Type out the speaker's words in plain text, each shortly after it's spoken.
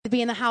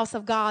be in the house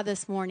of God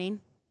this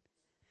morning.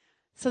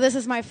 So this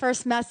is my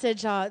first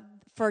message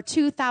for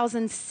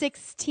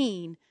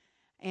 2016,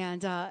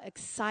 and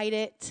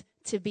excited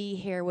to be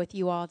here with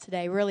you all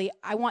today. Really,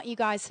 I want you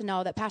guys to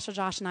know that Pastor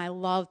Josh and I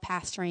love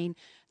pastoring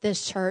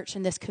this church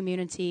and this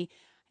community,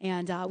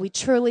 and we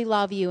truly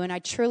love you, and I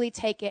truly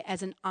take it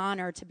as an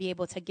honor to be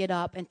able to get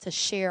up and to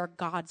share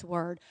God's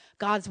word.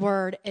 God's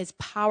word is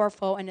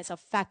powerful and it's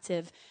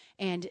effective,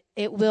 and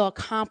it will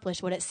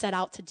accomplish what it set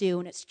out to do.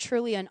 And it's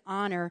truly an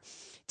honor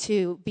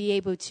to be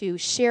able to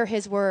share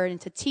his word and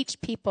to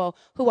teach people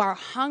who are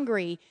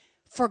hungry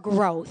for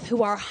growth,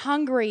 who are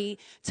hungry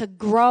to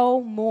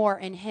grow more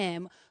in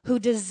him, who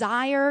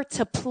desire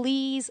to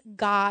please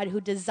God,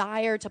 who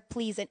desire to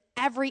please in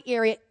every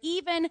area,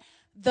 even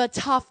the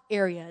tough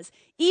areas,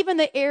 even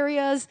the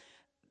areas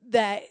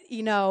that,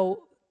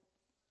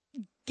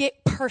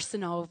 get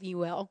personal, if you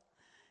will.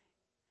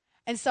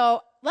 And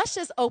so let's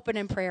just open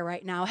in prayer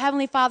right now.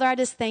 Heavenly Father, I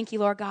just thank you,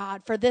 Lord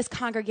God, for this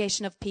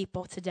congregation of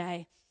people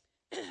today.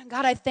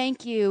 God, I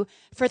thank you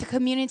for the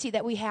community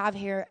that we have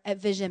here at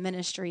Vision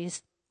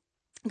Ministries.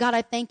 God,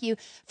 I thank you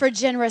for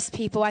generous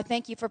people. I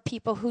thank you for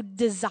people who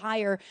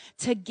desire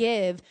to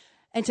give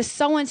and to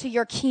sow into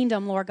your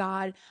kingdom, Lord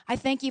God. I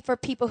thank you for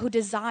people who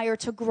desire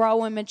to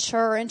grow and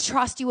mature and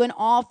trust you in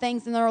all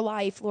things in their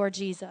life, Lord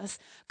Jesus.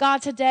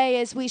 God,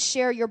 today as we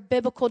share your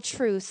biblical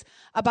truths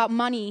about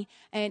money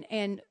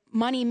and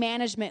money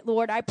management,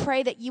 Lord, I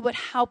pray that you would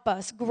help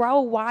us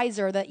grow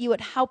wiser, that you would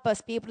help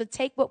us be able to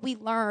take what we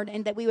learned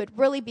and that we would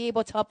really be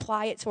able to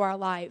apply it to our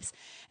lives.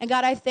 And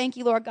God, I thank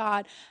you, Lord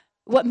God.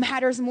 What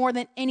matters more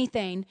than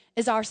anything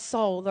is our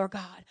soul, Lord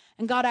God.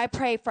 And God, I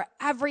pray for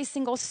every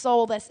single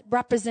soul that's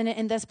represented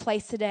in this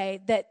place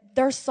today, that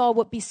their soul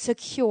would be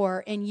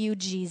secure in you,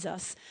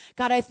 Jesus.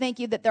 God, I thank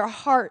you that their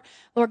heart,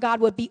 Lord God,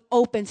 would be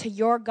open to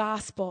your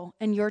gospel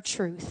and your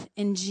truth.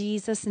 In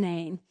Jesus'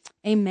 name,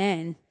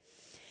 amen.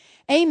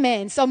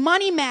 Amen. So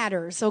money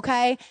matters,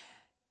 okay?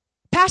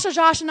 Pastor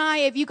Josh and I,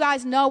 if you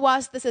guys know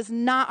us, this is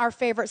not our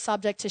favorite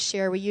subject to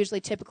share. We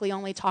usually typically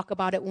only talk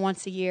about it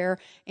once a year,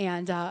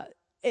 and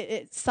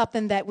it's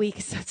something that we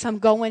some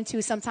go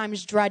into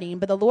sometimes dreading,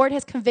 but the Lord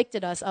has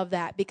convicted us of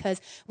that because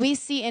we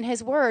see in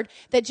his word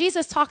that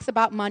Jesus talks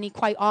about money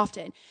quite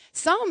often.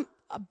 Some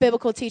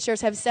biblical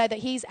teachers have said that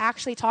he's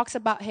actually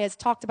has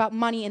talked about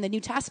money in the New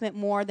Testament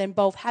more than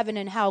both heaven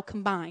and hell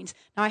combined.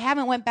 Now, I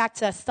haven't went back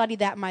to study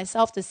that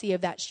myself to see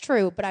if that's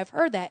true, but I've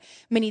heard that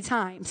many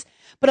times.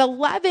 But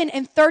 11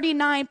 and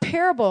 39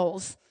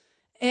 parables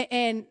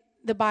in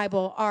the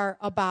Bible are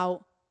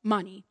about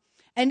money.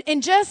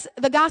 And just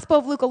the Gospel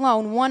of Luke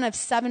alone, one of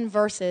 7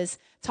 verses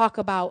talk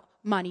about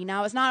money.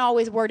 Now, it's not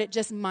always worded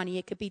just money.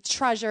 It could be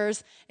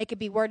treasures. It could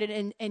be worded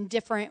in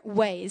different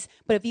ways.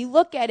 But if you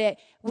look at it,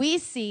 we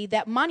see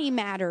that money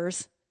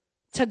matters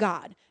to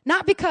God.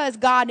 Not because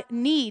God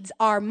needs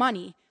our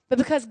money, but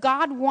because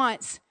God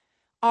wants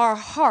our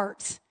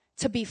hearts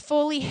to be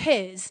fully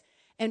his.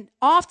 And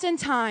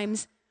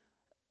oftentimes,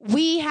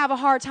 we have a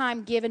hard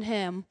time giving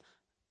him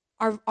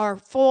our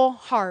full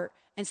heart.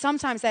 And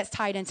sometimes that's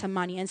tied into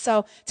money. And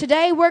so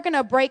today we're going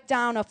to break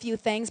down a few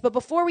things. But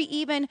before we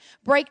even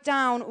break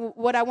down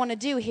what I want to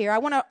do here, I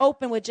want to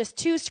open with just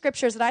 2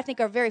 scriptures that I think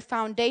are very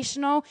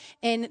foundational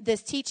in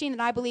this teaching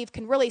and I believe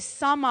can really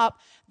sum up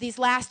these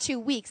last 2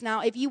 weeks.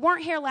 Now, if you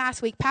weren't here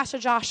last week, Pastor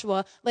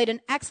Joshua laid an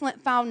excellent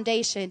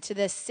foundation to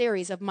this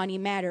series of Money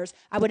Matters.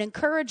 I would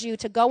encourage you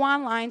to go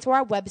online to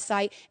our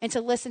website and to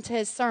listen to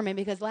his sermon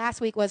because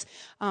last week was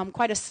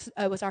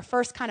it was our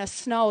first kind of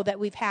snow that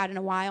we've had in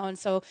a while, and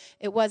so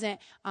it wasn't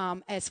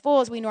as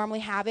full as we normally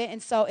have it.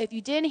 And so if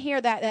you didn't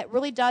hear that, that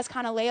really does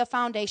kind of lay a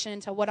foundation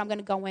into what I'm going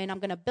to go in. I'm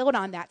going to build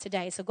on that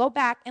today. So go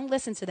back and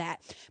listen to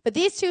that. But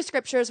these 2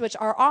 scriptures, which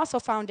are also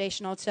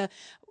foundational to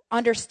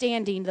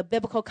understanding the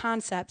biblical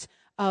concept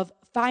of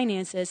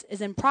finances,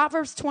 is in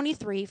Proverbs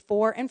 23,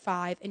 4 and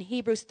 5, and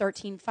Hebrews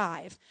 13,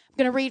 5. I'm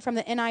going to read from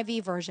the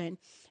NIV version.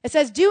 It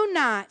says, "Do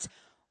not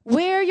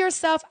wear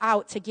yourself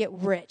out to get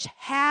rich.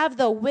 Have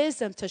the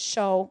wisdom to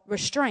show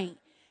restraint.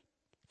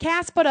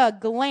 Cast but a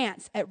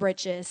glance at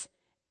riches,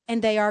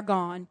 and they are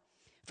gone.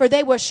 For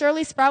they will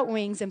surely sprout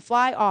wings and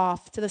fly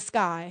off to the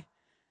sky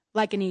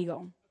like an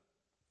eagle."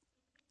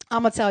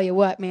 I'm going to tell you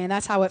what, man,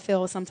 that's how it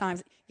feels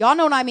sometimes. Y'all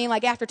know what I mean,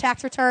 like after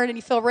tax return and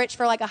you feel rich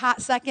for like a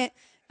hot second.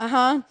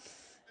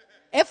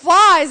 It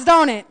flies,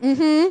 don't it?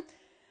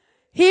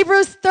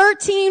 Hebrews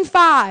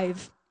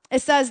 13:5.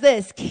 It says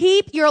this,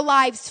 "Keep your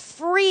lives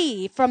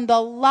free from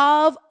the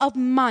love of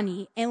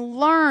money and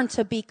learn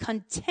to be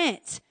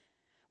content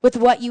with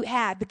what you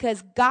have,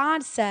 because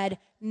God said,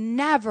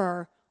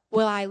 'Never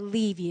will I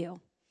leave you.'"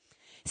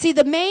 See,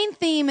 the main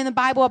theme in the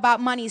Bible about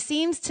money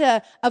seems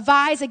to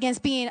advise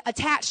against being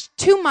attached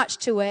too much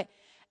to it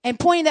and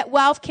pointing that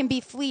wealth can be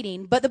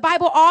fleeting. But the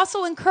Bible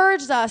also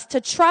encourages us to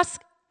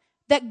trust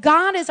that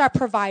God is our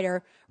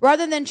provider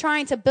rather than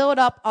trying to build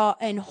up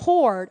and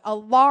hoard a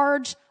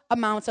large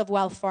amounts of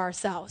wealth for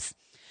ourselves.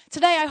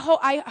 Today,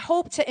 I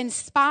hope to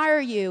inspire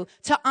you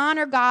to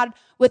honor God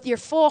with your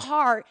full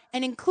heart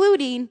and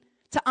including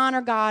to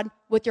honor God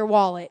with your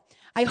wallet.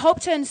 I hope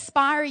to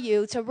inspire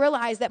you to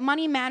realize that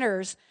money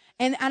matters.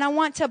 And I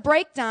want to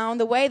break down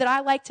the way that I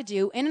like to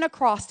do in an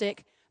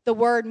acrostic the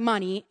word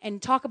money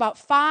and talk about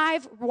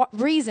 5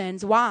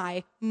 reasons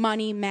why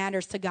money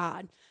matters to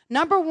God.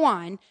 Number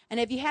 1, and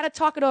if you had a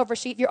talk it over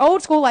sheet, if you're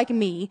old school like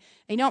me,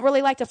 and you don't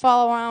really like to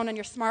follow around on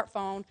your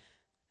smartphone,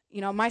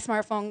 my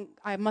smartphone,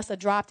 I must have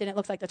dropped it. It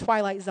looks like the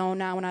Twilight Zone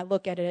now when I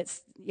look at it.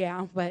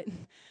 But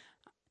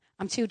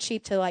I'm too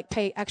cheap to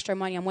pay extra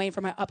money. I'm waiting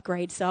for my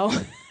upgrade, so.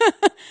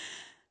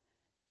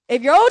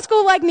 If you're old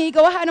school like me,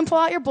 go ahead and pull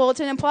out your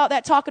bulletin and pull out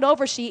that talk it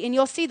over sheet, and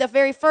you'll see the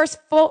very first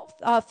fill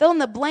in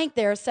the blank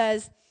there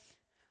says,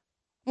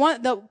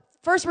 the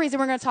first reason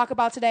we're going to talk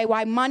about today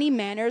why money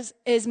matters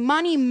is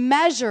money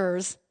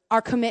measures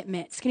our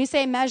commitments. Can you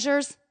say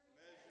measures?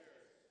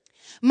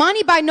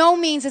 Money by no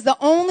means is the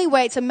only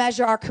way to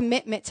measure our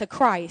commitment to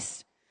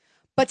Christ.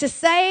 But to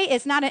say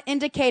it's not an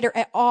indicator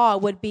at all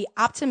would be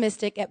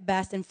optimistic at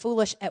best and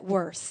foolish at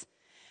worst.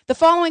 The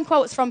following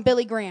quote is from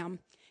Billy Graham.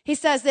 He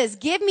says this,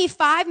 give me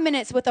 5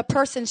 minutes with a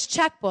person's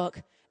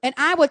checkbook and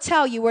I will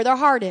tell you where their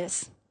heart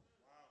is.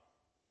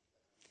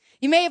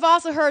 You may have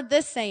also heard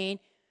this saying,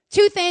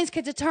 2 things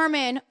could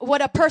determine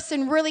what a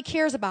person really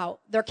cares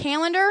about, their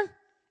calendar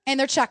and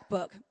their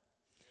checkbook.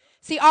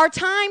 See, our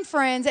time,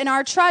 friends, and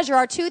our treasure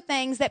are 2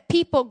 things that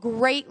people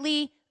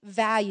greatly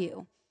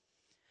value.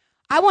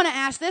 I want to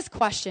ask this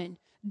question.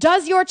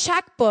 Does your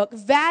checkbook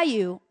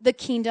value the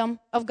kingdom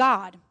of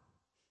God?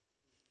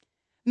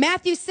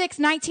 Matthew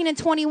 6:19 and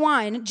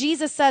 21,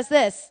 Jesus says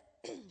this,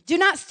 do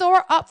not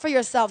store up for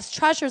yourselves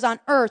treasures on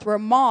earth where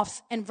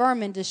moths and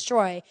vermin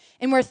destroy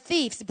and where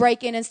thieves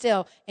break in and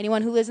steal.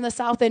 Anyone who lives in the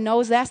South End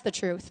knows that's the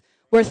truth.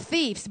 Where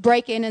thieves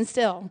break in and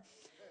steal.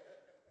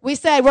 We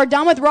said we're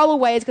done with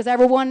rollaways because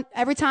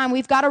every time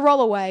we've got a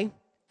rollaway,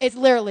 it's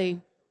literally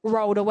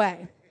rolled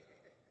away.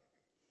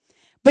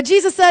 But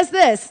Jesus says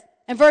this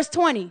in verse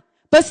 20,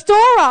 but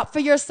store up for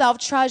yourself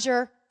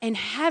treasure in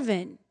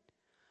heaven,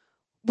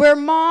 where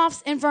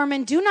moths and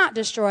vermin do not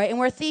destroy and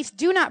where thieves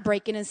do not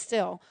break in and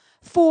steal.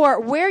 For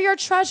where your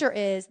treasure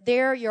is,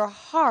 there your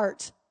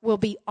heart will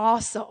be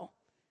also.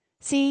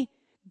 See,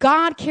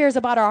 God cares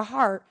about our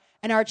heart,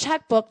 and our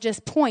checkbook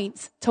just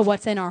points to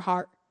what's in our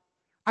heart.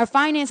 Our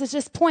finances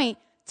just point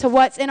to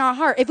what's in our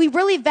heart. If we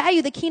really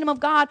value the kingdom of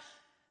God,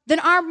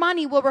 then our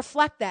money will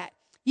reflect that.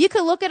 You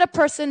could look at a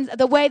person,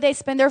 the way they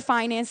spend their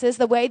finances,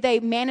 the way they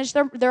manage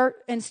their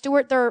and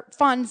steward their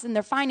funds and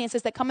their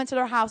finances that come into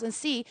their house and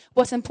see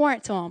what's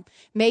important to them.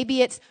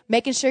 Maybe it's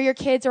making sure your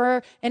kids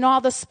are in all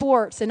the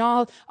sports and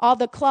all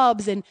the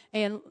clubs and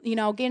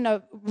getting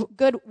a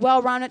good,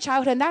 well-rounded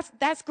childhood. And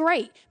that's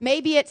great.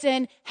 Maybe it's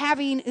in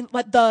having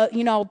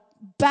the,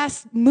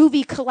 best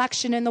movie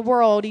collection in the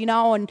world,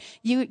 and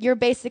you're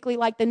basically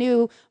like the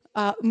new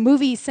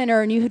movie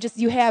center, and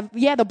you have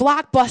the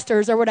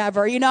blockbusters or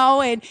whatever,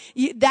 and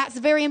that's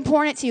very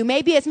important to you.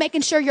 Maybe it's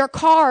making sure your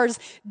car's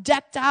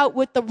decked out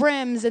with the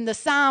rims and the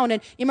sound.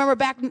 And you remember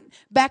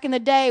back in the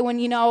day when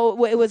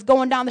it was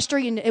going down the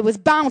street and it was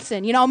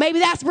bouncing. Maybe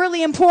that's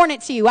really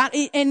important to you,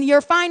 and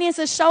your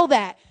finances show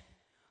that.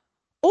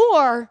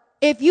 Or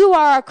if you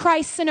are a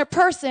Christ-centered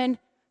person,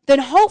 then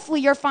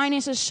hopefully your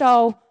finances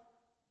show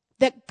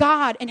that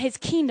God and his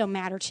kingdom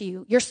matter to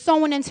you. You're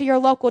sowing into your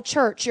local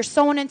church. You're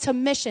sowing into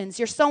missions.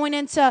 You're sowing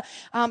into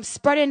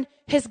spreading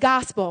his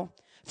gospel.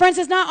 Friends,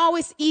 it's not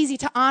always easy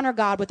to honor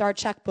God with our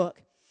checkbook.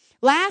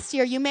 Last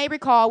year, you may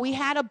recall, we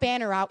had a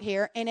banner out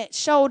here, and it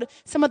showed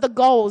some of the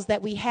goals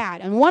that we had.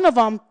 And one of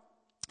them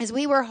is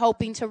we were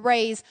hoping to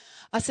raise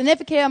a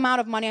significant amount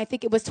of money. I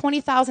think it was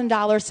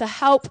 $20,000 to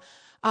help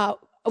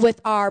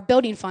with our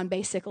building fund,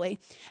 basically.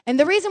 And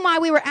the reason why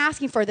we were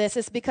asking for this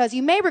is because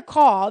you may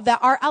recall that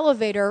our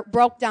elevator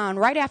broke down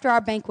right after our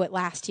banquet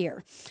last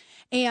year.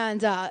 And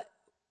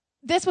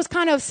this was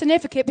kind of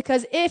significant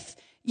because if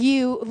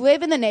you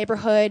live in the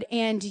neighborhood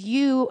and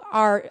you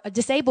are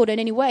disabled in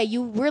any way,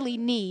 you really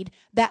need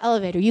that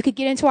elevator. You could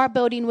get into our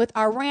building with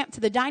our ramp to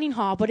the dining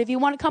hall, but if you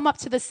want to come up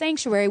to the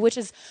sanctuary, which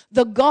is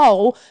the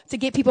goal to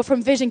get people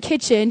from Vision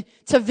Kitchen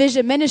to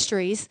Vision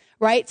Ministries,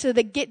 right? So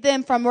to get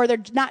them from where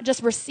they're not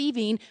just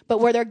receiving, but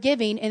where they're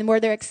giving and where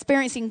they're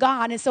experiencing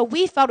God. And so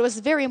we felt it was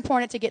very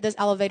important to get this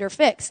elevator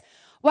fixed.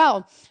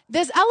 Well,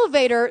 this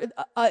elevator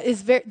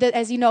is very,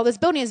 as you know, this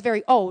building is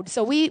very old.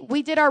 So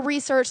we did our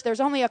research. There's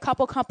only a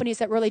couple companies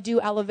that really do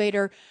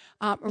elevator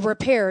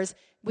repairs.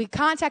 We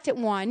contacted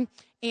one,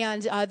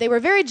 and they were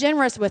very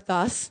generous with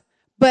us.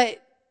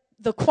 But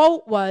the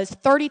quote was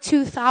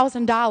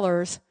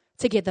 $32,000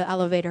 to get the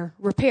elevator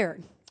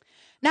repaired.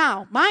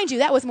 Now, mind you,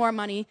 that was more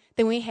money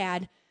than we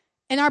had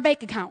in our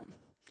bank account.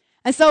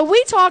 And so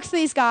we talked to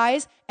these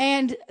guys,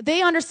 and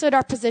they understood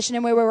our position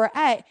and where we were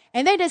at,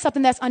 and they did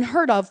something that's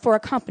unheard of for a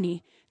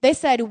company. They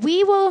said,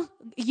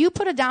 you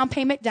put a down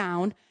payment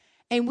down,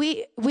 and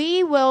we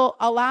will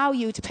allow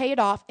you to pay it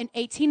off in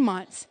 18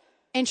 months,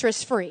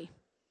 interest-free.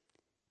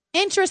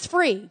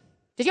 Interest-free.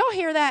 Did y'all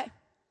hear that?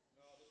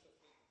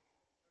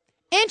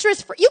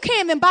 Interest-free. You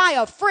can't even buy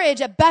a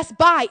fridge at Best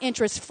Buy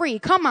interest-free.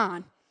 Come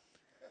on.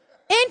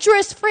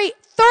 Interest-free.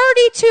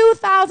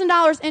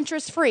 $32,000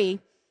 interest-free.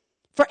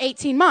 for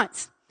 18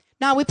 months.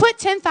 Now, we put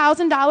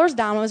 $10,000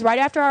 down. It was right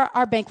after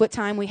our banquet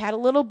time. We had a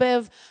little bit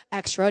of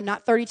extra,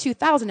 not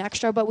 $32,000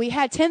 extra, but we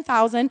had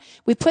 $10,000.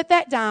 We put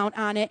that down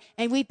on it,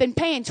 and we've been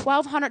paying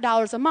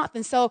 $1,200 a month.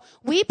 And so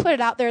we put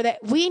it out there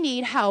that we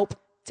need help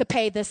to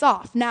pay this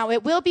off. Now,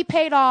 it will be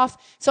paid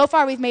off. So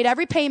far, we've made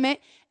every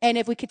payment, and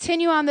if we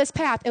continue on this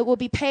path, it will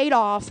be paid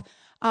off,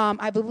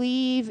 I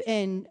believe,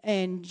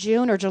 in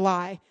June or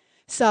July.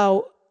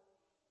 So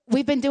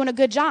we've been doing a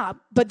good job,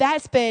 but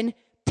that's been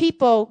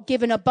people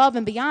giving above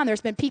and beyond. There's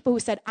been people who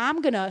said,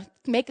 I'm going to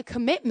make a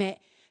commitment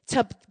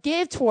to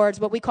give towards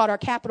what we call our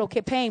capital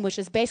campaign, which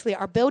is basically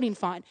our building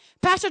fund.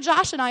 Pastor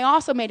Josh and I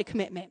also made a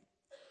commitment.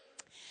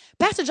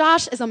 Pastor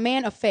Josh is a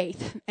man of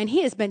faith, and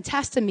he has been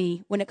testing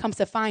me when it comes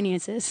to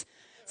finances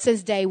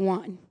since day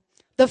one.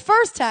 The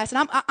first test,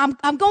 and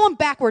I'm going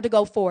backward to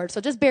go forward,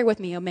 so just bear with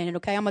me a minute,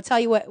 okay? I'm going to tell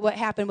you what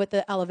happened with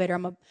the elevator,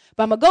 but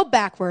I'm going to go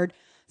backward.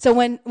 So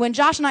when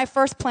Josh and I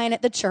first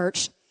planted the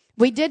church,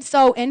 we did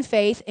so in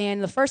faith,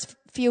 and the first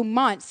few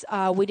months,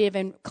 we didn't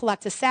even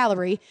collect a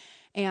salary.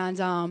 And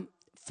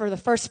for the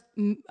first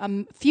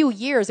few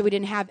years that we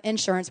didn't have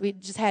insurance, we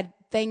just had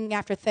thing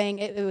after thing.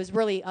 It was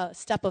really a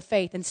step of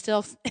faith, and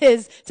still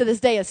is to this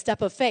day a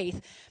step of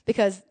faith,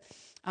 because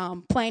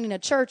planning a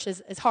church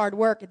is hard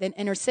work. In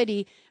inner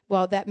city,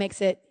 well, that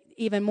makes it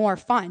even more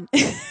fun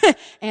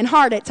and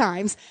hard at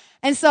times.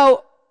 And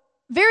so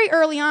very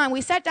early on,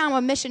 we sat down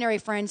with missionary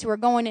friends who were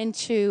going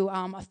into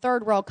a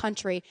third world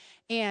country,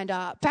 and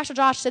Pastor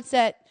Josh sits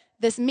at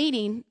this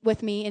meeting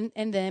with me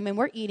and them, and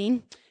we're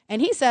eating,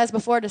 and he says,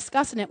 before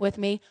discussing it with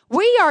me,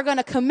 we are going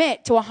to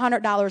commit to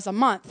 $100 a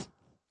month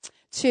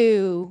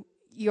to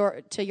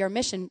your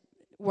mission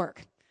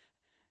work.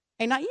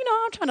 And I'm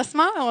trying to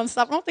smile and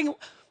stuff. I'm thinking,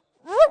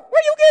 where are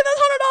you getting this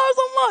 $100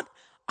 a month?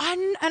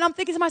 And I'm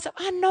thinking to myself,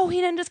 I know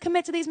he didn't just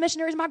commit to these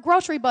missionaries my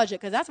grocery budget,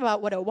 because that's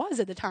about what it was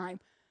at the time.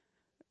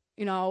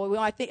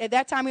 I think at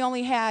that time we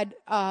only had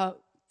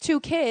 2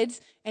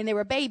 kids, and they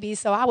were babies,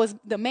 so I was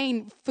the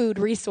main food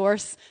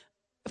resource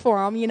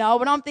for them,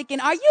 But I'm thinking,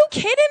 are you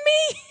kidding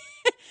me?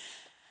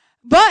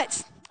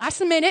 But I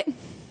submitted.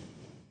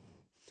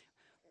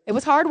 It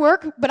was hard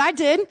work, but I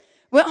did.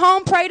 Went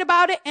home, prayed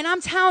about it, and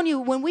I'm telling you,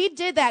 when we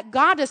did that,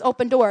 God just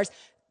opened doors.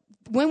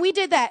 When we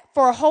did that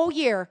for a whole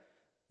year,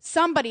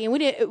 somebody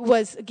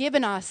was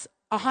giving us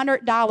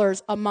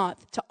 $100 a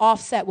month to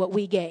offset what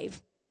we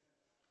gave.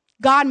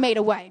 God made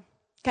a way,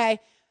 okay?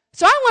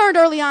 So I learned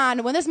early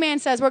on, when this man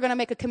says we're going to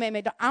make a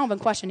commitment, I don't even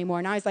question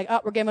anymore. Now he's like,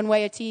 we're giving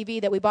away a TV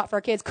that we bought for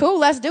our kids. Cool,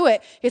 let's do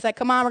it. He's like,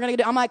 come on, we're going to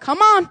do it. I'm like, come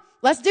on,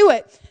 let's do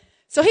it.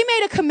 So he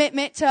made a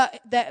commitment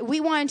that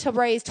we wanted to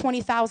raise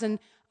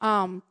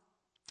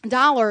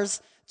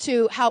 $20,000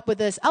 to help with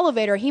this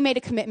elevator. He made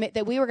a commitment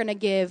that we were going to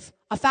give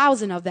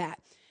 1,000 of that.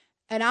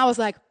 And I was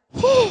like,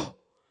 whew,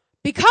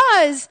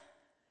 because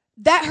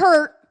that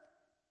hurt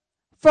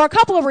for a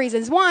couple of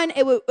reasons. One,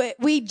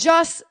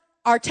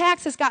 our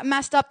taxes got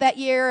messed up that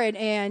year,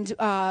 and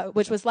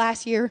which was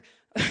last year.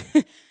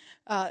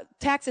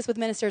 Taxes with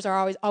ministers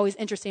are always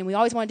interesting. We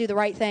always want to do the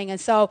right thing. And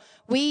so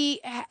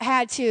we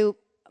had to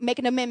make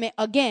an amendment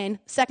again,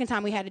 second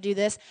time we had to do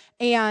this.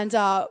 And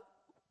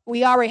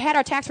we already had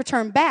our tax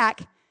return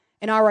back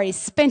and already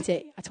spent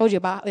it. I told you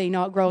about,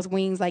 it grows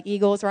wings like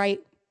eagles, right?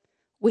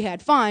 We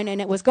had fun,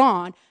 and it was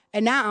gone.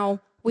 And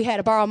now we had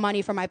to borrow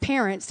money from my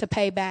parents to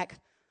pay back,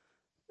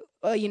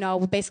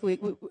 basically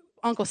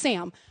Uncle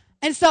Sam.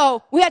 And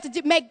so we had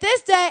to make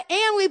this debt,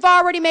 and we've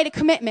already made a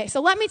commitment.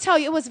 So let me tell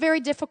you, it was very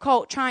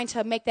difficult trying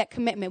to make that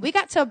commitment. We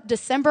got to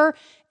December,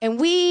 and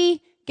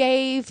we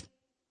gave,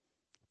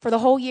 for the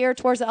whole year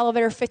towards the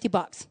elevator,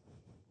 $50.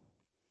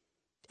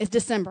 It's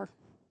December.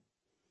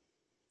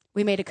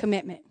 We made a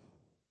commitment.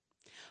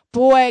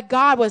 Boy,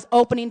 God was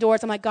opening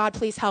doors. I'm like, God,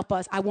 please help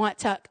us. I want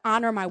to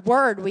honor my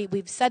word.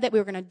 We've said that we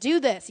were going to do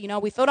this.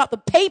 We filled out the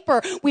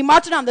paper. We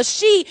marked it on the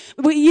sheet.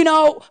 What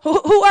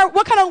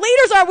kind of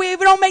leaders are we if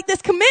we don't make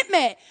this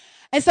commitment?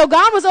 And so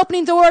God was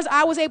opening doors.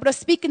 I was able to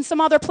speak in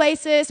some other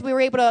places. We were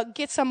able to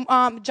get some,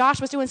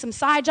 Josh was doing some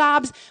side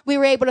jobs. We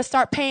were able to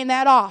start paying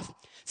that off.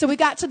 So we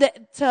got to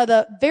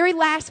the very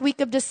last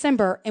week of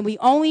December, and we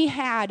only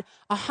had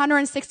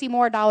 $160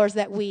 more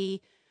that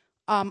we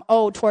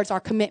owed towards our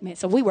commitment.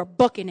 So we were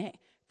booking it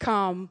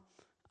come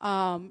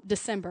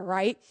December,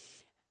 right?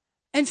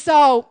 And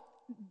so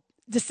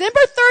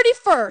December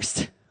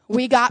 31st,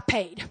 we got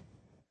paid.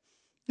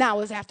 Now,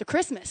 it was after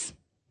Christmas.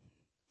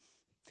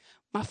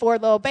 My 4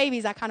 little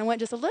babies, I kind of went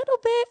just a little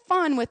bit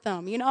fun with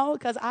them,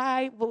 because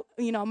my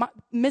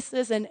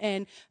Mrs.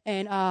 and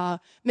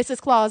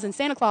Mrs. Claus and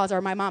Santa Claus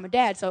are my mom and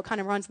dad, so it kind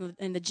of runs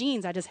in the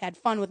genes. I just had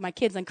fun with my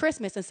kids on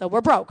Christmas, and so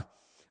we're broke,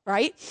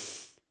 right?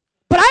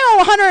 But I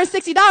owe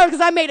 $160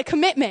 because I made a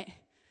commitment.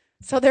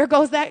 So there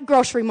goes that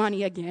grocery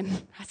money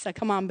again. I said,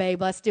 come on,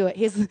 babe, let's do it.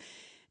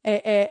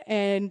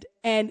 And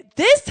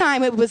this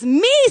time it was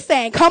me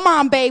saying, come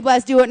on, babe,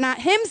 let's do it, not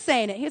him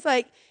saying it. He's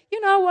like,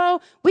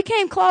 well, we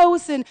came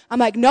close. And I'm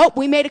like, nope,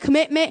 we made a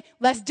commitment.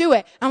 Let's do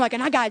it. I'm like,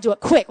 and I got to do it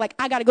quick. Like,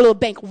 I got to go to the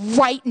bank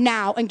right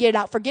now and get it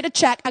out. Forget a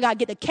check. I got to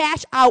get the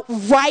cash out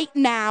right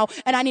now.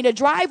 And I need to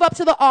drive up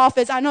to the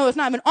office. I know it's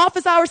not even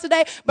office hours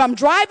today, but I'm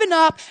driving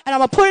up and I'm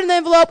going to put it in the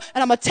envelope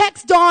and I'm going to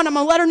text Dawn. I'm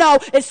going to let her know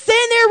it's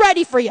sitting there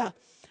ready for you.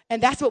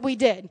 And that's what we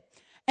did.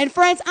 And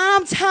friends,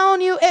 I'm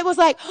telling you, it was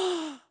like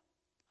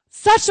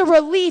such a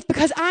relief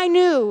because I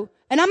knew.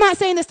 And I'm not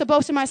saying this to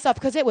boast in myself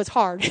because it was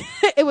hard.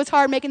 It was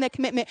hard making that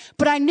commitment.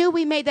 But I knew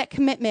we made that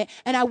commitment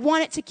and I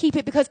wanted to keep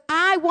it because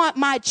I want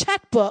my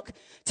checkbook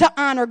to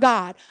honor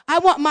God. I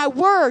want my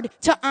word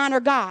to honor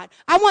God.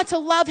 I want to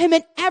love him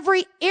in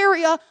every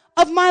area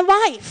of my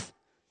life.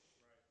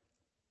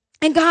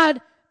 And God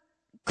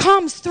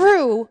comes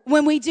through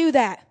when we do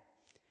that.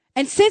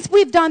 And since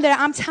we've done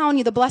that, I'm telling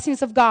you, the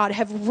blessings of God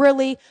have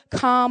really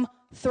come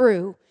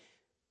through.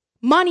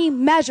 Money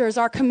measures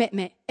our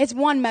commitment. It's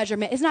one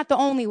measurement. It's not the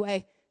only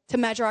way to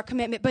measure our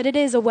commitment, but it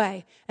is a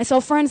way. And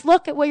so, friends,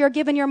 look at where you're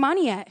giving your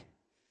money at.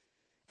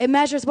 It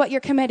measures what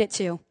you're committed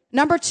to.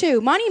 Number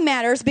 2, money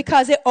matters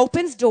because it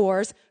opens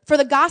doors for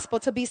the gospel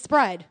to be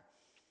spread.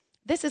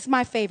 This is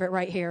my favorite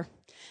right here.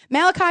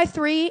 Malachi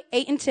 3,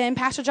 8 and 10.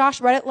 Pastor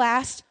Josh read it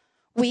last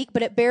week,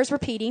 but it bears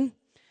repeating.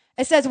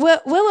 It says,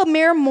 will a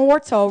mere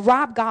mortal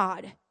rob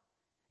God?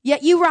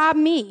 Yet you rob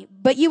me.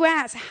 But you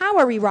ask, how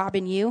are we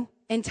robbing you?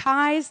 In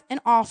tithes and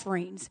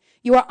offerings.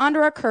 You are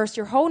under a curse,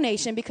 your whole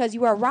nation, because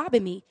you are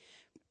robbing me.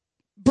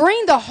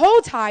 Bring the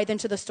whole tithe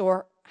into the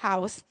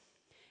storehouse,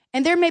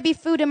 and there may be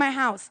food in my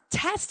house.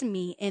 Test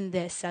me in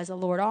this, says the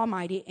Lord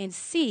Almighty, and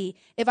see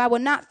if I will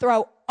not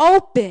throw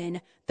open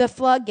the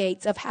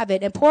floodgates of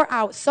heaven and pour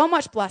out so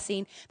much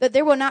blessing that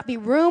there will not be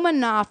room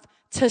enough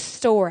to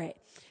store it.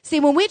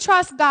 See, when we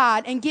trust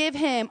God and give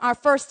him our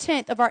first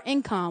tenth of our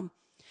income,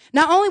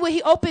 not only will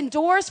he open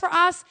doors for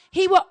us,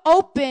 he will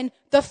open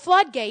the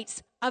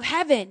floodgates of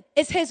heaven.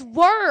 It's his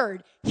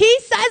word. He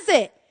says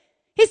it.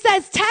 He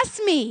says,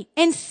 test me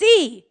and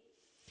see.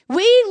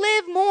 We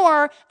live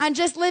more on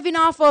just living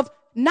off of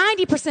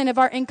 90% of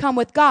our income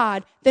with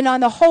God than on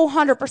the whole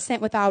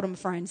 100% without him,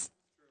 friends.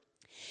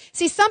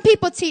 See, some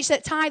people teach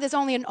that tithe is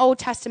only an Old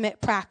Testament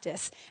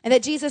practice and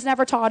that Jesus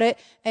never taught it.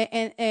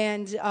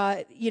 And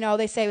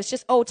they say it was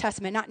just Old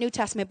Testament, not New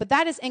Testament. But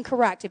that is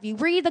incorrect. If you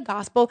read the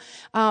gospel,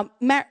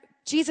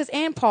 Jesus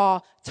and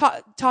Paul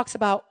talks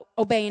about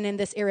obeying in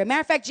this area.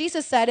 Matter of fact,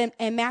 Jesus said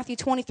in Matthew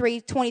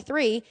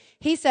 23:23,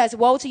 he says,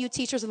 woe to you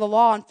teachers of the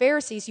law and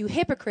Pharisees, you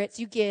hypocrites,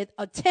 you give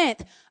a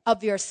tenth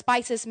of your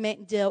spices,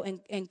 mint, dill,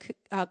 and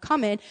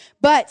cumin,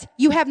 but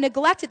you have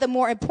neglected the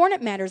more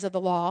important matters of the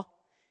law,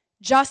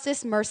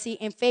 justice, mercy,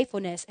 and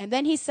faithfulness. And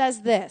then he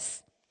says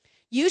this,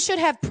 you should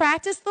have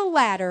practiced the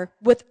latter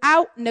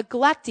without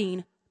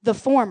neglecting the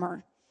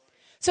former.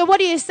 So what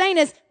he is saying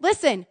is,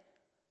 listen,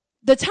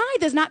 the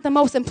tithe is not the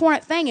most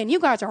important thing, and you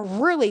guys are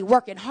really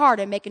working hard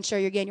at making sure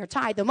you're getting your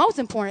tithe. The most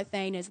important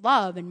thing is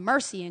love and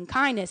mercy and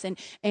kindness,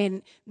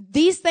 and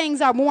these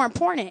things are more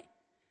important.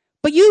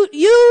 But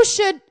you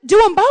should do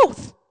them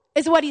both,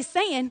 is what he's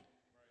saying.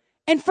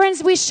 And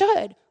friends, we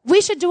should. We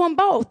should do them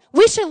both.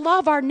 We should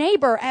love our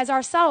neighbor as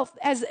ourselves.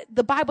 As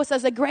the Bible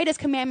says, the greatest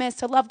commandment is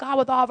to love God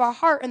with all of our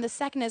heart, and the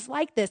second is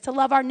like this, to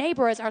love our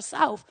neighbor as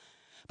ourselves.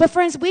 But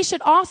friends, we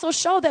should also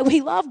show that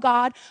we love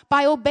God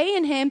by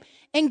obeying him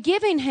and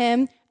giving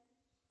him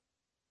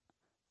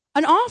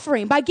an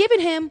offering, by giving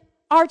him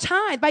our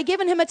tithe, by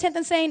giving him a tenth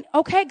and saying,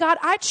 okay, God,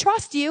 I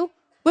trust you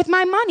with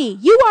my money.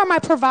 You are my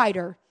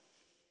provider.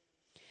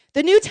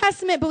 The New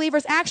Testament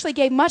believers actually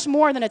gave much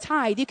more than a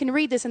tithe. You can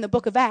read this in the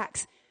book of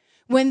Acts.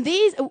 When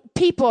these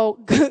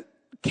people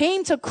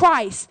came to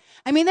Christ,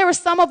 I mean, there were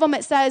some of them,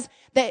 it says,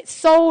 that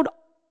sold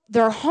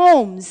their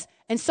homes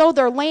and sold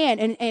their land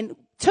and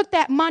took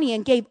that money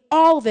and gave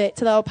all of it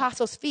to the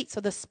apostles' feet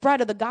so the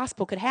spread of the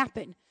gospel could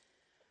happen.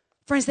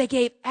 Friends, they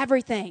gave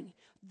everything.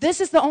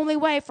 This is the only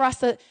way for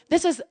us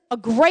this is a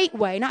great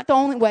way, not the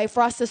only way,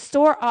 for us to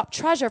store up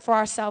treasure for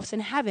ourselves in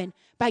heaven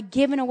by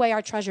giving away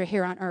our treasure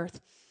here on earth.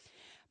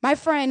 My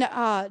friend,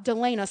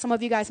 Delana, some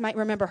of you guys might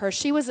remember her.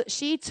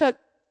 She took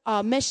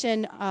a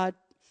mission,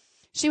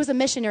 she was a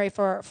missionary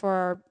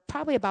for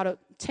probably about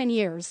 10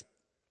 years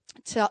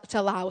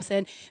to Laos.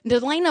 And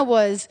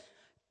Delana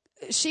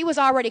she was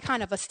already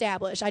kind of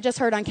established. I just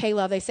heard on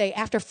K-Love, they say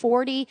after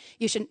 40,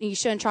 you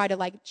shouldn't try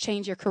to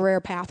change your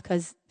career path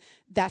because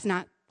that's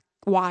not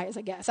wise,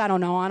 I guess. I don't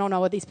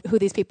know who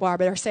these people are,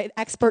 but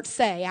experts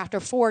say after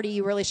 40,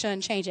 you really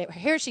shouldn't change it.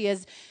 Here she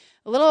is,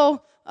 a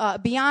little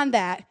beyond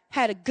that,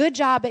 had a good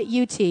job at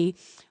UT,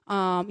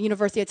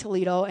 University of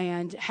Toledo,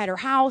 and had her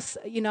house,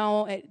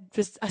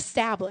 just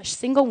established,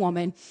 single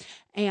woman,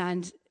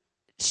 and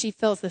she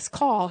feels this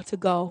call to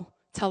go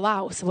to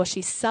Laos. Well,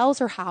 she sells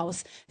her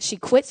house, she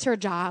quits her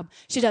job,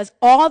 she does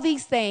all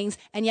these things,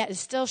 and yet is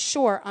still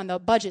short on the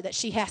budget that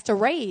she has to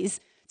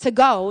raise to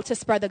go to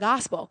spread the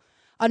gospel.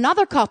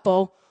 Another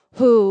couple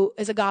who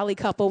is a godly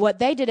couple. What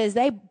they did is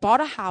they bought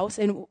a house,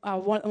 and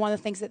one of the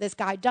things that this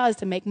guy does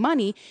to make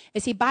money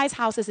is he buys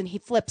houses and he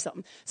flips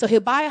them. So he'll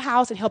buy a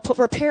house and he'll put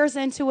repairs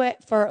into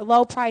it for a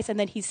low price, and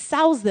then he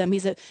sells them.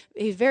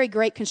 He's very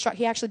great construct.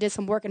 He actually did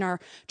some work in our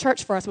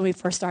church for us when we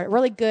first started,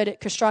 really good at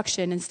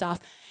construction and stuff.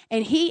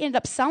 And he ended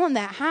up selling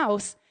that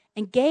house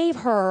and gave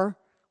her,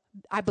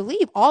 I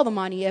believe, all the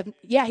money.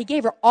 He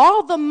gave her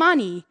all the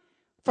money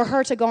for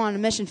her to go on a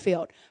mission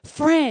field.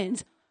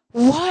 Friends,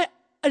 what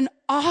an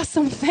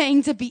awesome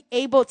thing to be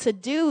able to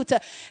do.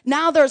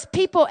 Now there's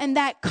people in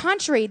that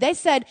country, they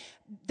said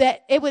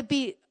that it would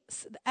be,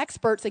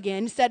 experts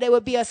again, said it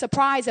would be a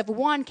surprise if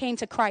one came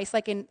to Christ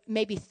like in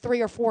maybe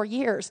 3 or 4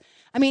 years.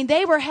 I mean,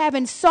 they were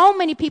having so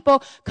many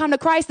people come to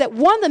Christ that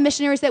one of the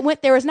missionaries that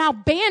went there is now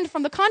banned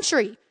from the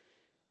country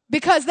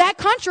because that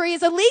country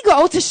is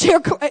illegal to share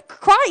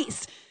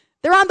Christ.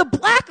 They're on the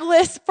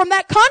blacklist from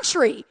that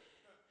country.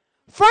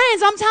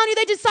 Friends, I'm telling you,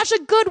 they did such a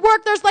good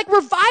work. There's like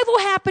revival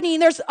happening.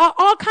 There's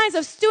all kinds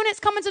of students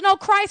coming to know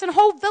Christ and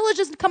whole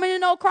villages coming to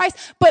know Christ.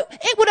 But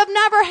it would have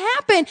never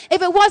happened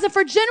if it wasn't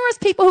for generous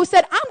people who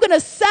said, I'm going to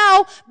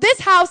sell this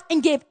house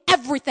and give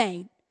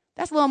everything.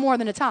 That's a little more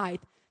than a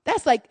tithe.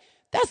 That's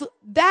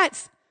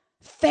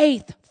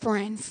faith,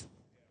 friends.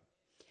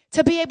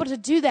 To be able to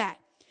do that.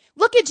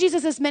 Look at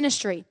Jesus'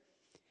 ministry.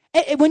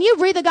 When you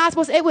read the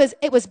Gospels, it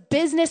was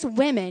business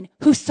women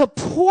who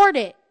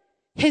supported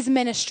his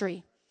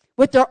ministry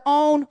with their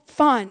own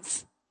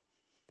funds.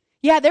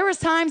 Yeah, there was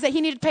times that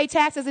he needed to pay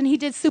taxes and he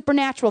did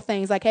supernatural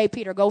things like, hey,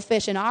 Peter, go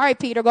fishing. All right,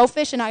 Peter, go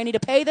fishing. Now you need to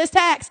pay this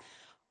tax.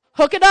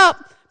 Hook it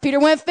up. Peter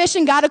went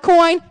fishing, got a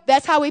coin.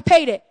 That's how he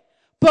paid it.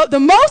 But the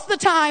most of the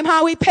time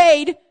how he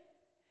paid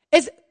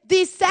is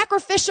these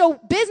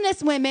sacrificial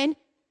business women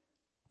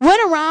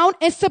went around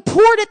and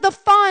supported the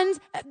funds,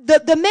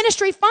 the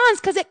ministry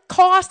funds, because it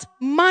cost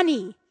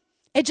money.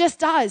 It just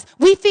does.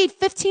 We feed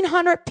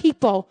 1,500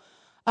 people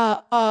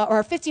or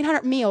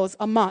 1,500 meals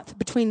a month,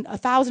 between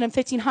 1,000 and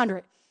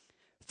 1,500.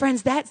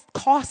 Friends, that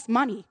costs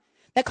money.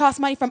 That costs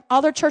money from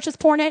other churches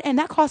pouring in, and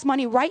that costs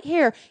money right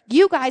here.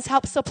 You guys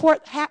help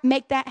support,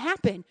 make that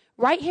happen.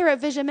 Right here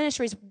at Vision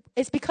Ministries,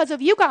 it's because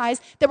of you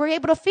guys that we're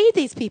able to feed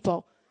these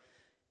people.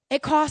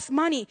 It costs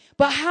money.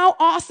 But how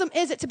awesome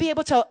is it to be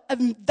able to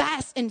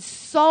invest and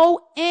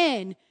sow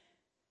in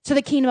to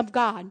the kingdom of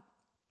God?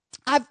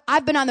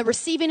 I've been on the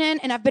receiving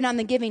end and I've been on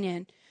the giving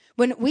end.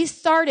 When we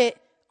started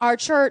our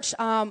church,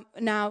 we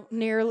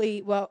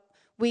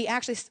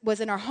actually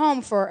was in our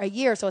home for a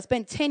year, so it's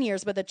been 10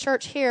 years, but the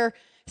church here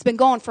has been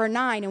going for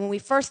 9. And when we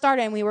first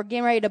started and we were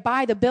getting ready to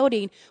buy the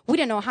building, we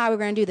didn't know how we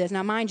were going to do this.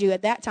 Now, mind you,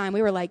 at that time,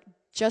 we were like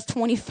just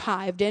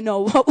 25, didn't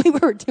know what we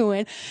were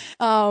doing.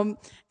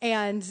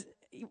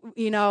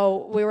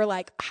 We were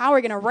like, how are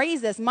we going to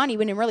raise this money?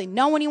 We didn't really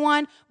know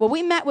anyone. Well,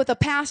 we met with a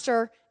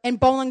pastor in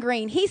Bowling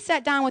Green. He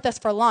sat down with us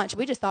for lunch.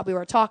 We just thought we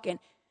were talking.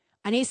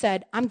 And he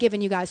said, I'm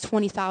giving you guys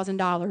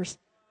 $20,000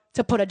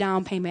 to put a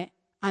down payment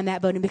on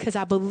that building because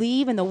I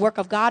believe in the work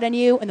of God in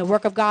you, and the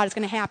work of God is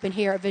going to happen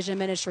here at Vision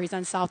Ministries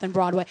on South and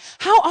Broadway.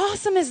 How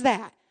awesome is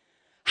that?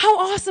 How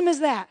awesome is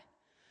that?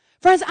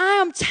 Friends, I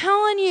am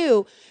telling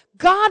you,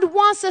 God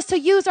wants us to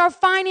use our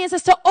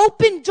finances to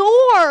open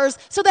doors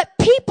so that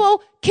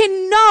people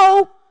can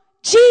know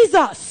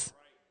Jesus.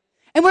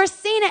 And we're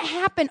seeing it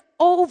happen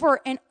over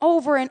and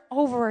over and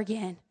over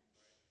again.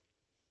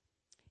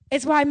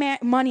 It's why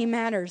money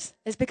matters.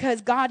 It's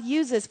because God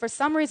uses, for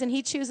some reason,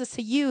 he chooses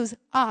to use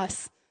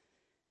us.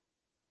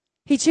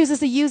 He chooses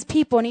to use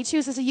people, and he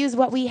chooses to use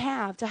what we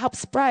have to help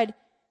spread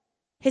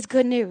his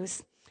good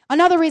news.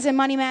 Another reason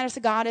money matters to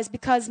God is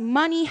because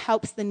money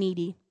helps the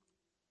needy.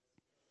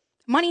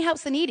 Money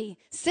helps the needy.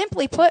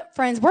 Simply put,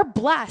 friends, we're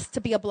blessed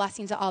to be a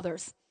blessing to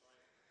others.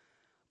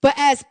 But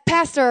as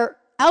Pastor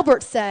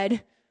Albert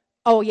said,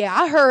 oh yeah,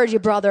 I heard you,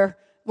 brother,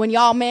 when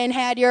y'all men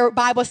had your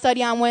Bible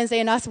study on Wednesday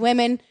and us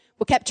women,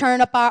 we kept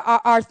turning up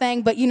our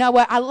thing. But you know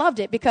what? I loved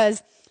it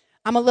because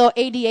I'm a little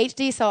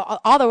ADHD, so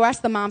all the rest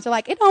of the moms are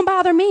like, it don't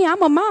bother me.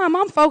 I'm a mom.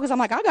 I'm focused. I'm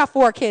like, I got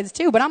 4 kids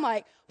too. But I'm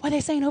like, what are they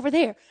saying over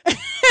there?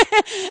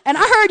 And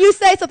I heard you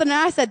say something, and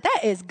I said, that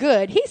is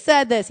good. He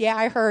said this. Yeah,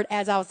 I heard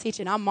as I was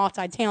teaching. I'm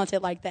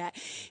multi-talented like that.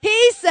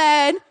 He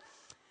said,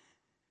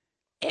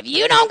 if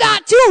you don't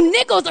got 2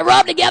 nickels to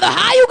rub together,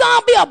 how you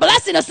going to be a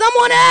blessing to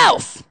someone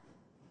else?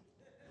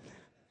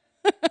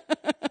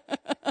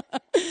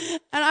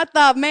 And I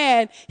thought,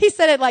 man, he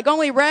said it like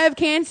only Rev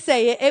can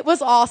say it. It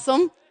was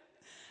awesome.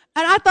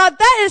 And I thought,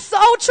 that is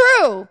so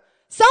true.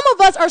 Some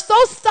of us are so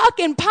stuck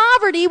in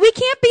poverty, we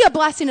can't be a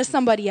blessing to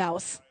somebody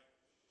else.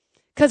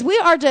 Because we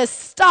are just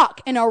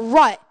stuck in a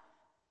rut.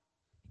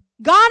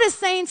 God is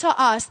saying to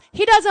us,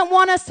 he doesn't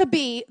want us to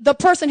be the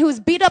person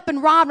who's beat up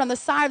and robbed on the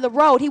side of the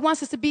road. He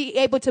wants us to be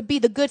able to be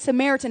the good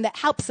Samaritan that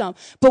helps them.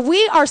 But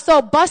we are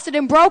so busted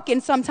and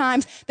broken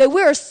sometimes that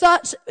we're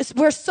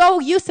so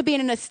used to being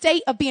in a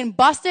state of being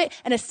busted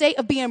and a state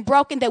of being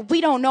broken that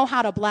we don't know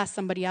how to bless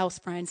somebody else,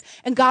 friends.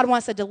 And God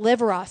wants to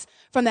deliver us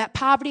from that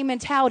poverty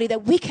mentality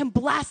that we can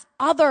bless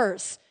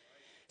others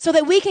so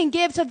that we can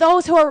give to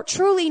those who are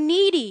truly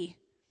needy.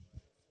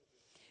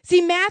 See,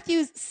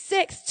 Matthew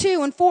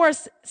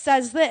 6:2-4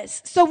 says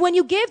this. So when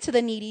you give to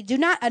the needy, do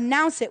not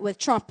announce it with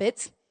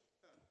trumpets,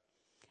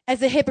 as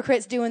the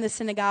hypocrites do in the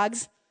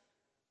synagogues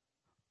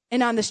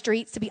and on the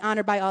streets to be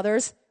honored by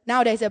others.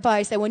 Nowadays, they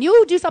probably say, when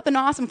you do something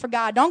awesome for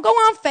God, don't go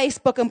on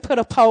Facebook and put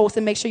a post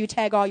and make sure you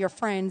tag all your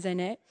friends in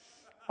it.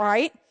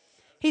 Right?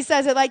 He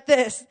says it like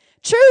this.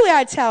 Truly,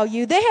 I tell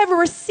you, they have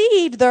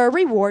received their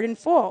reward in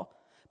full.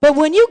 But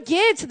when you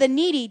give to the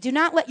needy, do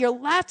not let your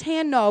left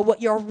hand know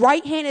what your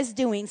right hand is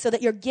doing, so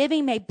that your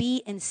giving may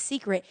be in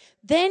secret.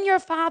 Then your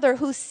Father,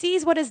 who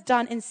sees what is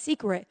done in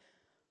secret,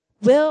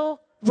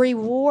 will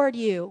reward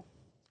you.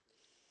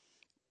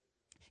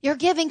 Your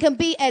giving can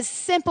be as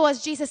simple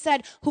as Jesus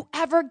said,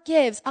 whoever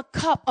gives a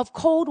cup of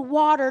cold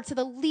water to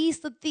the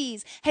least of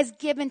these has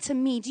given to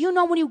me. Do you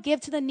know when you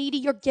give to the needy,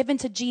 you're given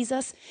to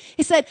Jesus?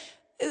 He said,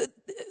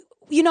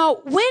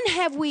 when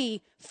have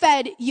we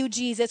fed you,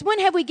 Jesus? When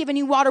have we given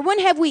you water? When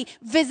have we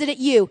visited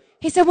you?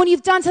 He said, when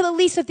you've done to the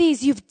least of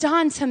these, you've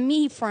done to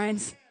me,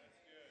 friends.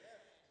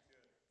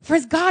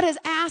 Friends, God has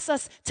asked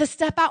us to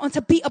step out and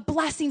to be a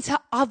blessing to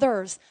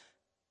others.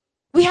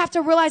 We have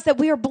to realize that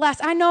we are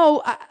blessed. I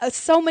know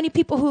so many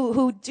people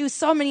who do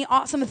so many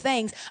awesome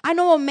things. I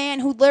know a man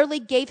who literally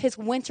gave his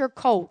winter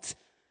coat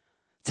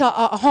to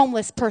a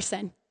homeless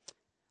person.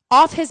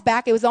 Off his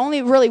back, it was the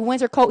only really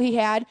winter coat he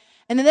had.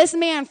 And then this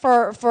man,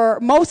 for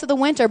most of the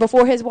winter,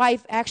 before his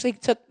wife actually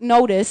took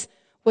notice,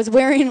 was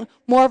wearing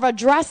more of a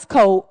dress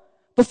coat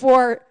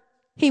before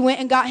he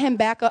went and got him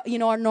back a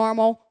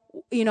normal,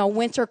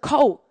 winter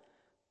coat.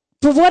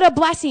 But what a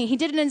blessing. He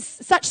did it in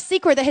such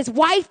secret that his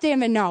wife didn't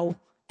even know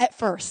at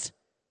first.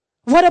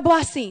 What a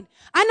blessing.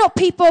 I know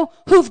people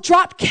who've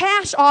dropped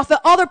cash off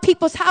at other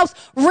people's house,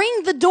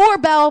 ring the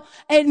doorbell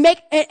and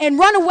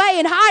run away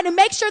and hide and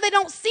make sure they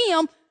don't see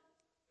them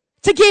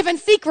to give in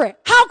secret.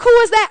 How cool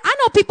is that? I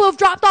know people who've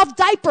dropped off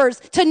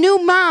diapers to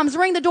new moms,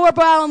 ring the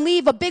doorbell and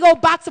leave a big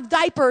old box of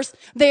diapers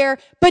there,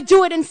 but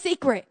do it in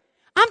secret.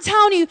 I'm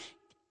telling you,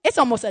 it's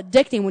almost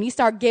addicting when you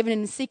start giving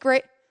in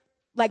secret.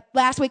 Like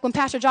last week when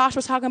Pastor Josh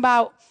was talking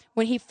about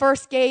when he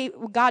first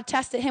God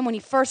tested him when he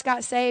first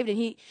got saved, and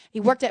he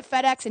worked at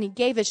FedEx and he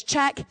gave his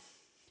check,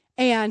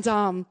 and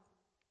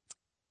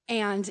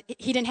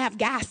he didn't have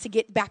gas to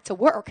get back to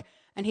work.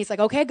 And he's like,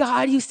 okay,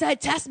 God, you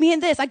said test me in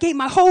this. I gave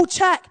my whole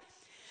check.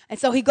 And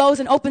so he goes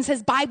and opens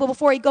his Bible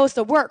before he goes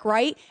to work,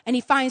 right? And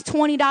he finds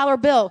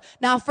 $20 bill.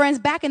 Now, friends,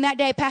 back in that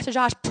day, Pastor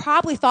Josh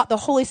probably thought the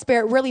Holy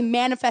Spirit really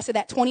manifested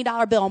that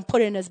 $20 bill and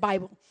put it in his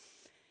Bible.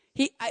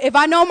 If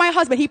I know my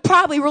husband, he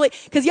probably really,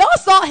 because y'all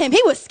saw him,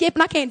 he was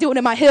skipping. I can't do it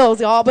in my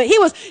heels, y'all, but he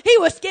was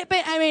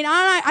skipping. I mean,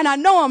 I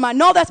know him. I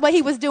know that's what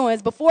he was doing.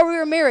 It's before we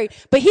were married.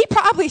 But he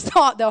probably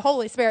thought the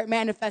Holy Spirit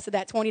manifested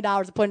that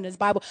 $20 and put it in his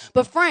Bible.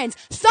 But friends,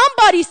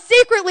 somebody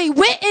secretly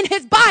went in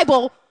his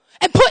Bible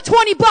and put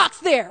 $20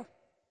 there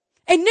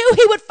and knew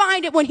he would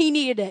find it when he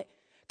needed it.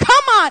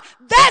 Come on,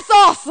 that's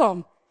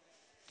awesome.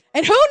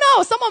 And who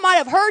knows, someone might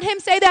have heard him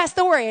say that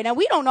story, and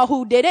we don't know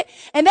who did it.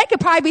 And they could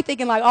probably be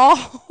thinking like,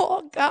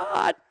 oh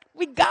God,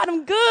 we got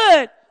him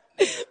good.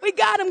 We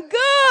got him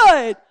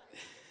good.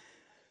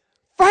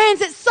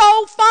 Friends, it's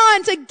so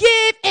fun to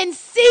give in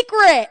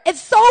secret.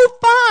 It's so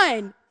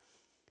fun.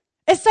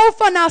 It's so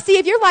fun. Now, see,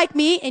 if you're like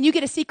me and you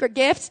get a secret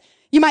gift,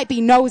 you might be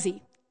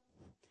nosy.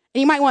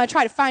 And you might want to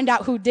try to find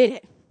out who did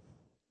it.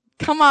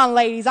 Come on,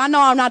 ladies. I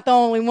know I'm not the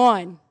only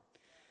one.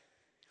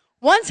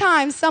 One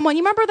time, you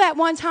remember that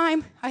one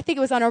time? I think it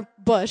was under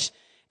Bush,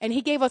 and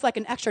he gave us like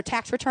an extra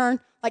tax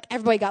return. Like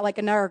everybody got like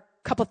another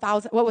couple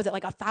thousand, what was it,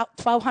 like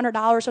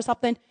 $1,200 or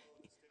something?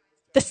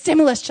 The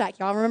stimulus check,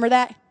 y'all remember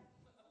that?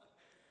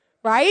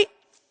 Right?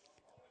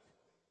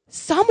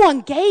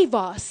 Someone gave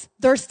us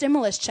their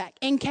stimulus check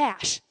in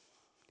cash,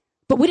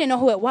 but we didn't know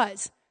who it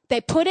was. They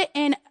put it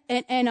in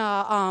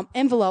a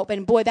envelope,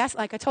 and boy, that's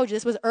like I told you,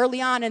 this was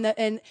early on in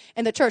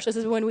the church. This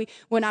is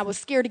when I was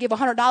scared to give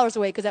 $100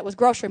 away because that was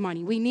grocery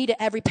money. We needed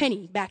every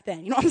penny back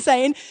then. You know what I'm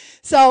saying?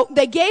 So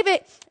they gave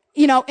it,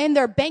 in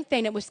their bank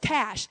thing. It was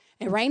cash.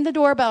 It rang the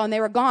doorbell, and they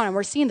were gone. And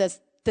we're seeing this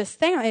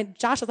thing, and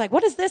Josh was like,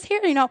 "What is this here?"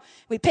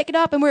 We pick it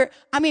up, and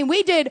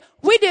we did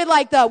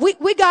like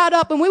we got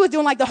up and we was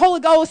doing like the Holy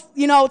Ghost,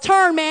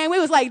 turn, man. We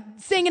was like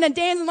singing and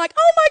dancing like,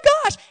 oh my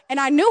gosh. And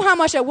I knew how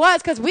much it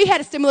was because we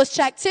had a stimulus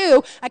check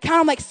too. I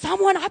counted like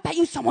I bet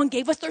you someone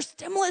gave us their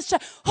stimulus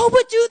check. Who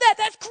would do that?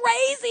 That's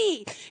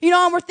crazy.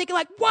 And we're thinking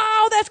like,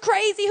 wow, that's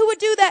crazy. Who would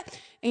do that?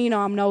 And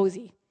I'm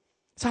nosy.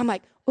 So I'm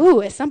like,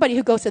 ooh, it's somebody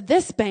who goes to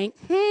this bank.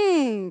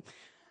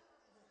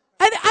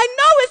 I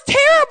know it's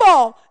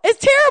terrible. It's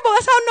terrible.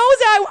 That's how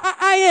nosy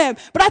I am.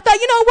 But I thought,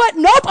 you know what?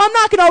 Nope, I'm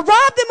not going to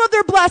rob them of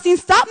their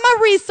blessings. Stop my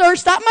research.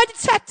 Stop my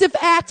detective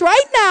act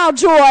right now,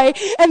 Joy,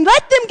 and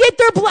let them get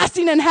their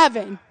blessing in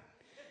heaven.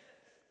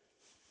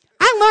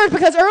 I learned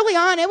because early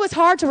on it was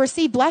hard to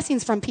receive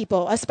blessings from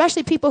people,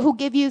 especially people who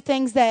give you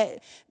things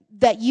that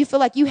you feel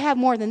like you have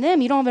more than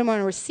them. You don't even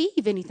want to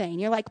receive anything.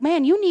 You're like,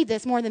 man, you need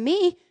this more than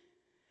me.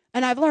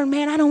 And I've learned,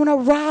 man, I don't want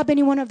to rob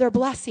anyone of their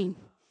blessing.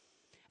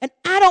 And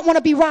I don't want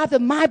to be robbed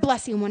of my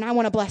blessing when I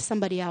want to bless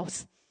somebody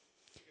else.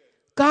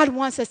 God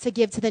wants us to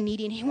give to the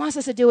needy, and he wants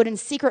us to do it in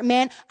secret,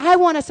 man. I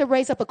want us to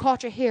raise up a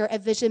culture here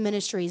at Vision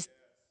Ministries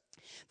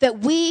that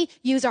we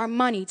use our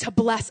money to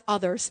bless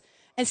others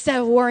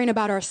instead of worrying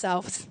about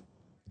ourselves.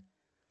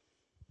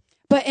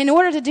 But in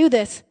order to do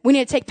this, we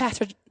need to take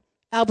Pastor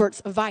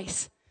Albert's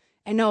advice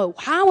and know,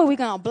 how are we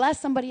going to bless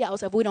somebody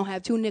else if we don't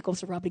have two nickels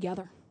to rub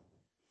together?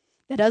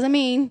 That doesn't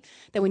mean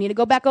that we need to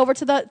go back over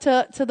to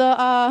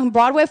the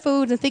Broadway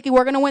Foods and thinking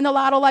we're going to win the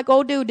lotto like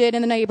old dude did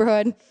in the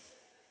neighborhood.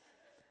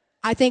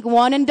 I think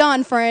one and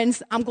done,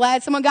 friends. I'm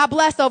glad someone got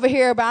blessed over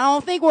here, but I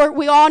don't think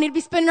we all need to be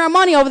spending our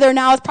money over there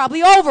now. It's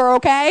probably over,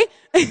 okay?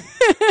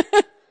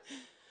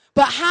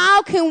 But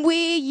how can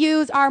we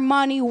use our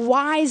money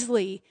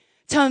wisely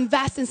to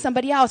invest in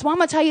somebody else? Well, I'm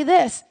going to tell you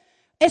this.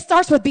 It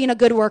starts with being a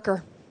good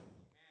worker.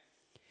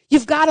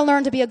 You've got to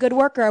learn to be a good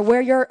worker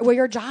where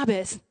your job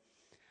is.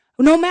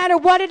 No matter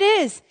what it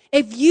is.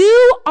 If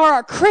you are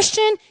a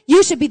Christian,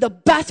 you should be the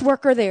best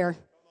worker there.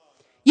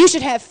 You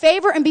should have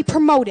favor and be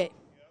promoted.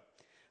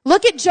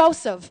 Look at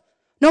Joseph.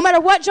 No matter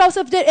what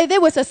Joseph did, if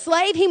it was a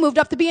slave, he moved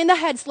up to being the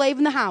head slave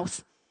in the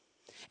house.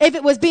 If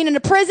it was being in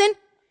a prison,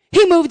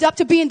 he moved up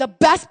to being the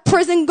best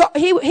prison guard.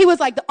 He was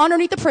like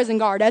underneath the prison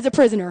guard as a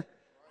prisoner,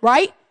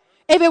 right?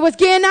 If it was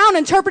getting out and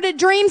interpreted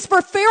dreams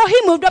for Pharaoh, he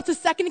moved up to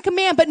second in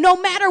command. But no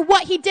matter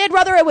what he did,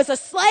 whether it was a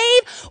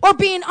slave or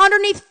being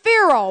underneath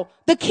Pharaoh,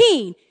 the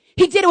king,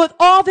 he did it with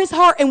all of his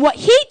heart. And what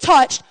he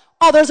touched,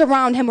 others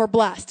around him were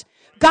blessed.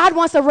 God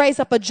wants to raise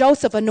up a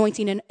Joseph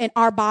anointing in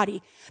our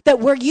body. That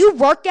where you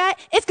work at,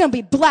 it's going to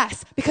be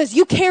blessed because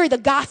you carry the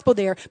gospel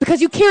there, because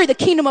you carry the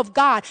kingdom of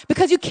God,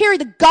 because you carry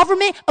the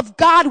government of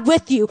God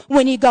with you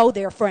when you go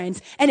there,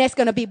 friends. And it's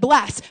going to be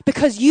blessed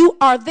because you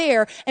are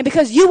there. And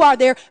because you are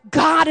there,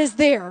 God is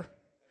there.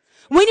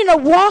 We need to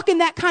walk in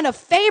that kind of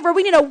favor.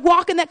 We need to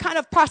walk in that kind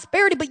of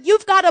prosperity. But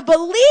you've got to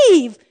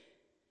believe.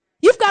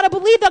 You've got to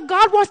believe that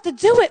God wants to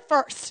do it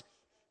first.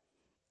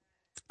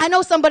 I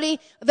know somebody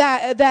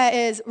that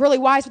is really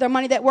wise with their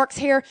money that works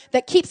here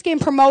that keeps getting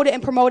promoted,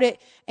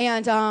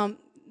 and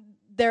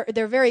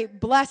they're very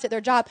blessed at their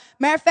job.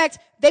 Matter of fact,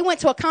 they went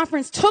to a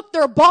conference, took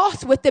their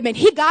boss with them, and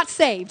he got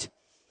saved.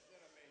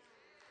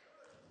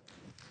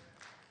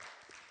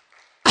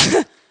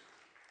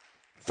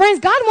 Friends,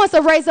 God wants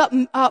to raise up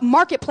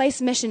marketplace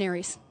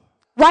missionaries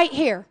right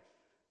here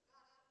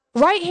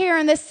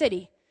in this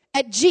city,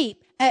 at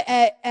Jeep,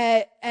 at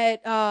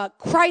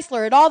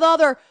Chrysler, at all the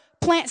other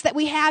plants that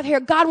we have here.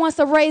 God wants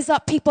to raise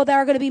up people that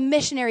are going to be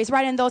missionaries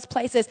right in those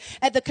places.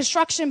 At the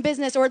construction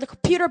business or the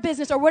computer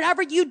business or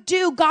whatever you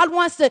do, God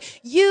wants to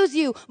use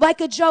you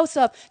like a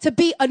Joseph to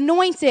be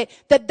anointed,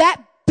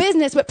 that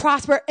business would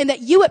prosper and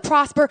that you would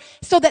prosper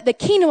so that the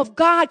kingdom of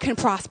God can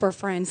prosper,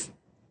 friends.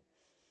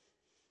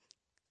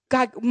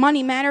 God,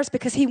 money matters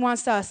because he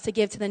wants us to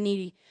give to the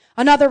needy.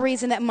 Another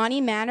reason that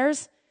money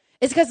matters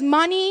is because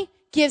money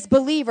gives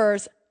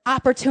believers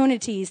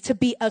opportunities to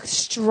be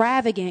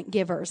extravagant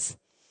givers.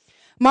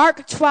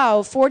 Mark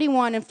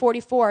 12:41 and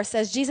 44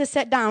 says, Jesus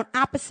sat down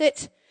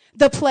opposite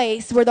the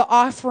place where the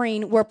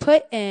offering were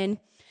put in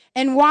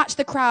and watched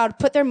the crowd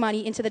put their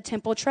money into the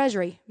temple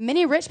treasury.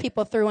 Many rich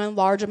people threw in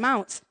large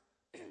amounts.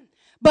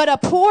 But a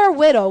poor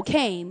widow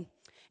came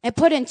and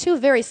put in 2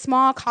 very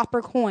small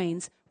copper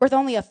coins worth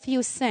only a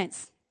few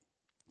cents.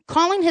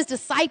 Calling his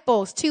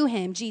disciples to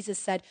him, Jesus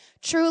said,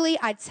 truly,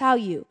 I tell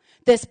you,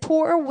 this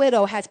poor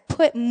widow has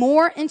put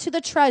more into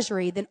the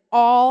treasury than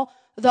all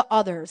the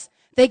others.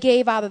 They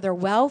gave out of their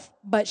wealth,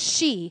 but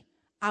she,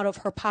 out of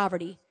her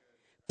poverty,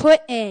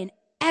 put in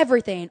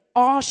everything,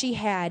 all she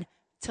had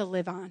to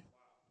live on.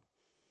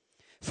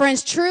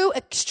 Friends, true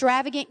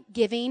extravagant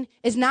giving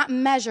is not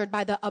measured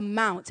by the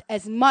amount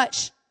as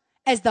much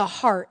as the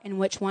heart in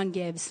which one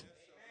gives.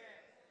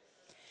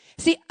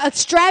 See,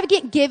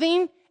 extravagant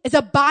giving is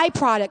a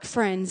byproduct,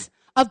 friends,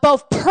 of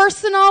both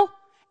personal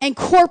and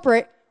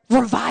corporate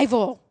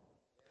revival.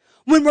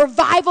 When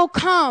revival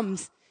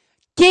comes,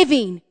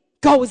 giving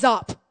goes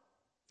up.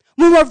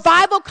 When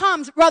revival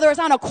comes, whether it's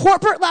on a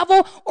corporate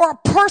level or a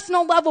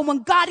personal level,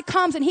 when God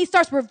comes and he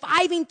starts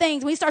reviving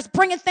things, when he starts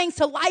bringing things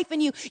to life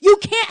in you, you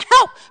can't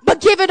help but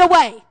give it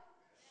away.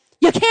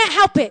 You can't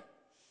help it.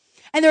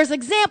 And there's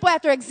example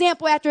after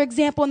example after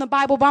example in the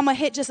Bible, but I'm going to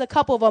hit just a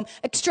couple of them.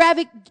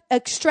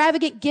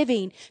 Extravagant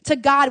giving to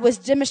God was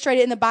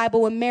demonstrated in the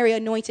Bible when Mary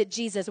anointed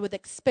Jesus with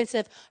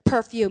expensive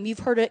perfume. You've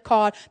heard it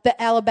called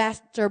the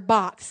alabaster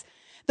box.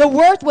 The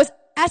worth was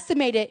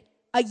estimated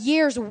a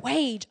year's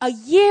wage. A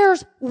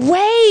year's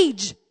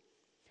wage.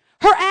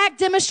 Her act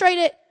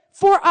demonstrated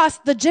for us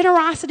the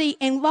generosity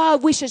and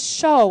love we should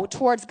show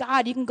towards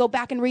God. You can go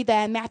back and read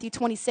that in Matthew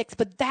 26,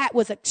 but that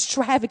was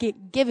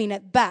extravagant giving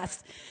at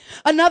best.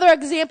 Another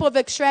example of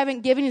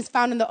extravagant giving is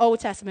found in the Old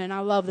Testament, and I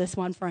love this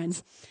one,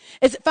 friends.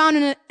 It's found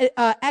in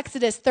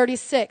Exodus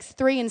 36,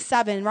 3 and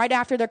 7, right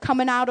after they're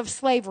coming out of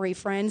slavery,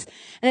 friends.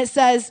 And it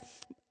says,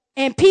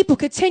 and people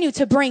continue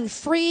to bring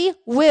free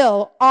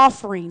will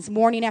offerings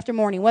morning after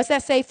morning. What's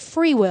that say?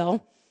 Free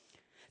will.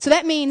 So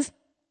that means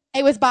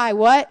it was by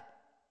what?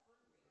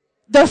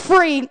 The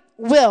free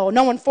will.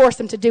 No one forced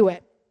them to do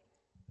it.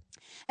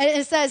 And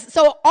it says,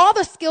 so all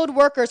the skilled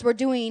workers were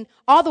doing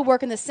all the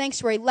work in the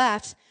sanctuary,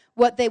 left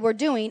what they were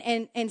doing,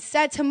 and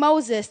said to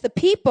Moses, the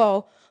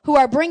people who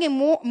are bringing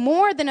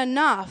more than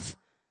enough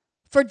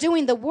for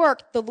doing the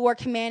work the Lord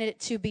commanded it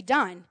to be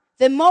done.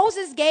 Then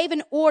Moses gave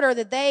an order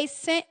that they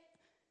sent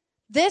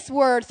this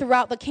word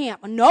throughout the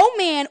camp. No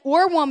man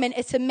or woman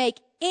is to make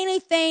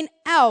anything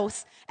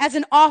else as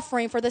an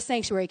offering for the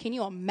sanctuary. Can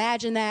you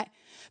imagine that?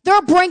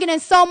 They're bringing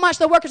in so much.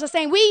 The workers are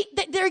saying,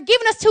 they're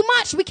giving us too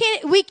much. We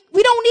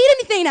don't need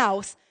anything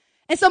else.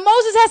 And so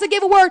Moses has to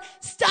give a word.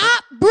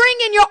 Stop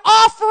bringing your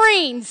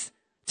offerings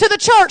to the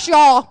church,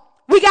 y'all.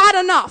 We got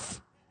enough.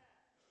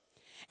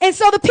 And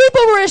so the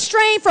people were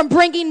restrained from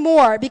bringing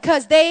more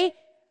because they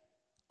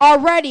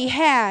already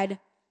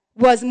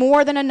was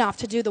more than enough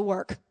to do the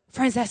work.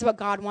 Friends, that's what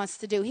God wants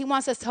to do. He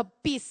wants us to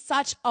be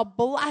such a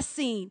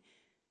blessing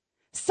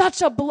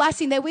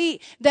that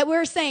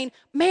we're saying,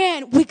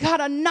 man, we got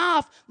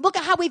enough. Look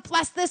at how we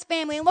bless this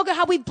family, and look at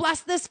how we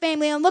bless this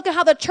family, and look at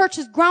how the church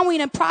is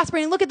growing and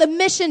prospering, and look at the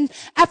mission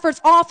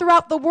efforts all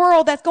throughout the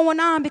world that's going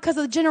on because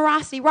of the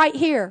generosity right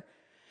here.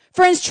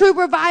 Friends, true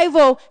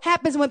revival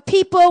happens when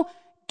people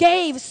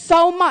gave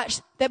so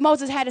much that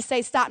Moses had to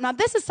say stop. Now,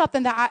 this is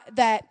something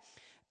that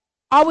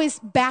always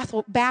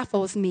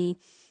baffles me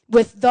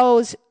with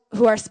those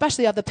who are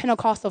especially of the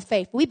Pentecostal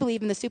faith. We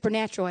believe in the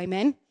supernatural,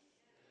 amen?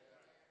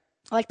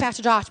 Like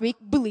Pastor Josh, we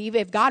believe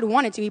if God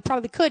wanted to, he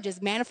probably could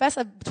just manifest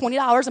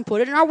 $20 and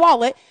put it in our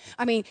wallet.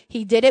 I mean,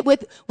 he did it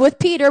with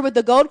Peter with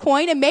the gold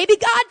coin, and maybe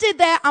God did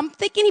that. I'm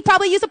thinking he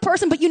probably used a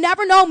person, but you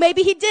never know.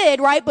 Maybe he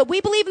did, right? But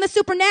we believe in the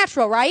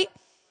supernatural, right?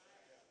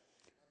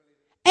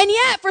 And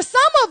yet, for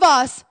some of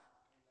us,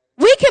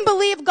 we can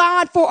believe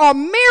God for a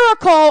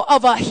miracle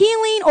of a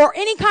healing or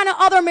any kind of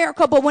other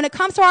miracle, but when it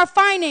comes to our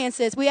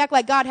finances, we act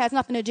like God has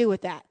nothing to do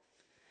with that.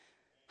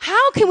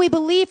 How can we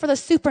believe for the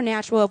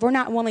supernatural if we're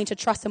not willing to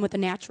trust him with the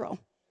natural?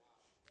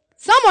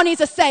 Someone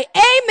needs to say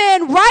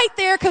amen right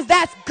there, because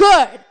that's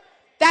good.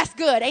 That's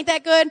good. Ain't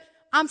that good?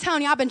 I'm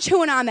telling you, I've been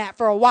chewing on that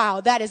for a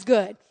while. That is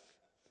good.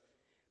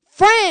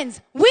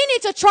 Friends, we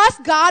need to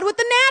trust God with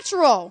the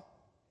natural.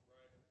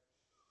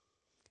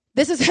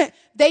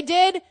 They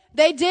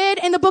did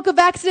in the book of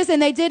Exodus,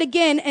 and they did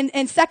again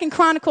in 2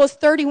 Chronicles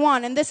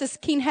 31, and this is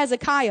King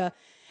Hezekiah.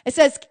 It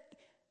says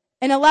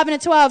in 11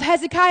 and 12,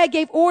 Hezekiah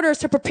gave orders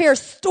to prepare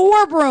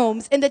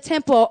storerooms in the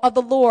temple of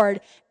the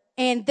Lord,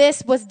 and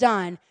this was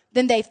done.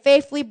 Then they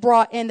faithfully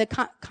brought in the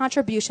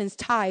contributions,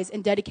 tithes,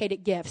 and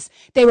dedicated gifts.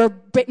 They were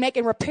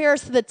making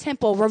repairs to the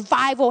temple.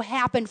 Revival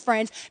happened,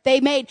 friends.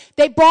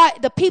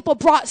 The people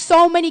brought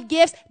so many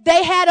gifts,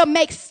 they had to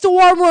make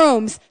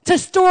storerooms to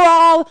store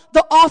all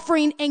the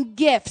offering and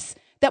gifts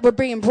that were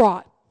being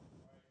brought.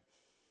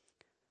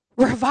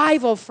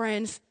 Revival,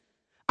 friends.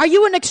 Are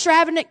you an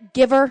extravagant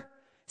giver?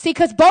 See,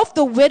 because both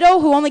the widow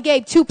who only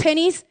gave 2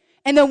 pennies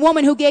and the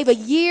woman who gave a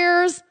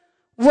year's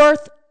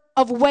worth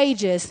of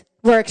wages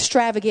were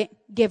extravagant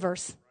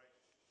givers.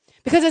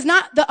 Because it's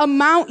not the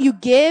amount you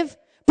give,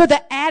 but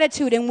the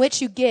attitude in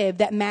which you give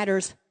that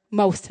matters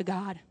most to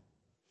God.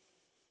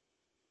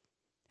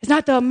 It's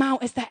not the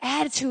amount, it's the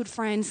attitude,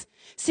 friends.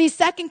 See,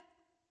 2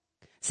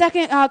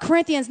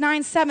 Corinthians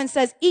 9:7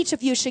 says, each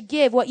of you should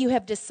give what you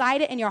have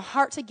decided in your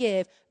heart to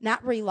give,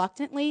 not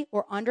reluctantly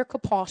or under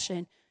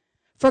compulsion.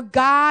 For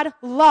God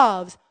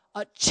loves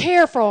a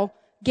cheerful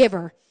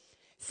giver.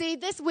 See,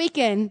 this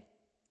weekend,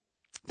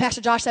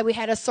 Pastor Josh said we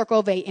had a circle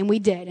of 8, and we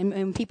did.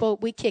 And people,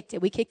 we kicked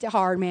it. We kicked it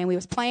hard, man. We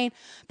was playing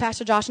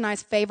Pastor Josh and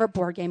I's favorite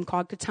board game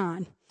called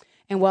Catan.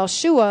 And well,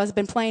 Shua has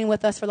been playing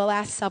with us for the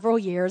last several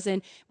years,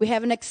 and we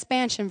have an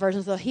expansion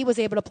version, so he was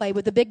able to play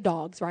with the big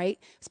dogs, right?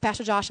 It's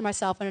Pastor Josh and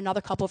myself and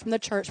another couple from the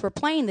church were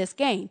playing this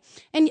game.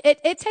 And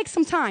it takes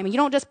some time. You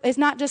don't just, it's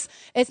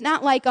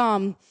not like,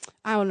 I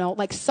don't know,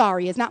 like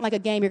Sorry. It's not like a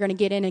game you're going to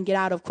get in and get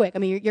out of quick. I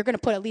mean, you're going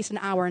to put at least an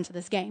hour into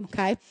this game,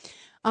 okay?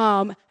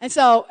 And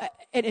so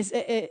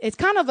it's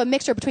kind of a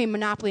mixture between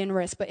Monopoly and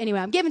Risk. But anyway,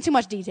 I'm giving too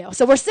much detail.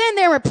 So we're sitting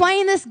there, we're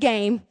playing this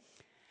game,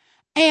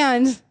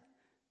 and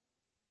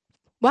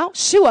well,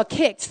 Shua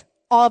kicked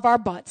all of our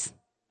butts.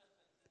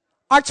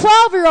 Our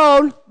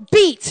 12-year-old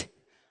beat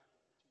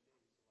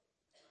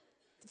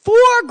 4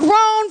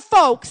 grown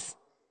folks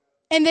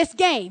in this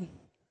game.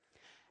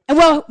 And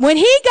well, when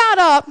he got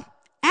up,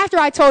 after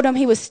I told him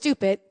he was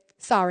stupid,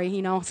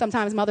 sorry,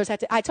 sometimes mothers have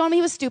to, I told him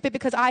he was stupid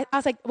because I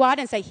was like, well, I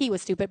didn't say he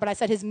was stupid, but I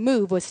said his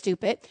move was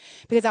stupid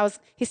because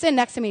he's sitting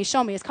next to me, he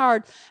showed me his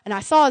card, and I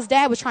saw his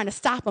dad was trying to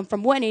stop him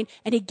from winning,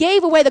 and he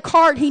gave away the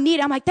card he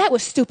needed. I'm like, that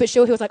was stupid,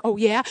 Shua. He was like, oh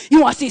yeah,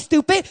 you want to see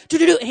stupid?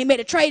 And he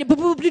made a trade,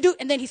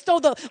 and then he stole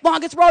the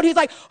longest road. He was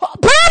like, oh,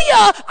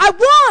 booyah, I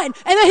won.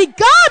 And then he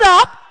got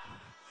up,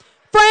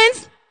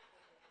 friends,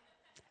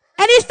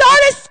 and he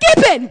started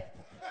skipping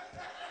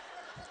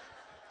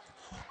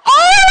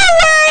all the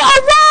way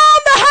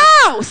around the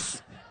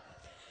house.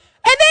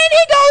 And then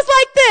he goes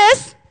like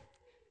this.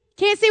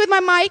 Can't see with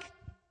my mic.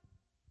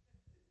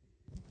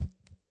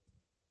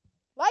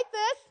 Like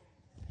this.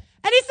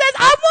 And he says,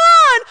 I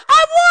won.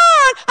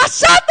 I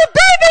shot the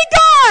BB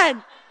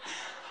gun.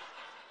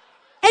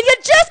 And you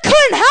just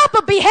couldn't help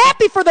but be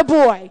happy for the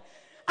boy.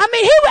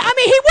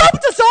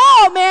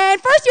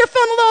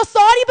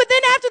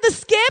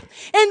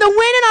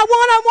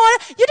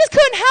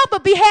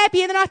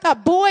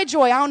 thought, Boy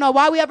Joy. I don't know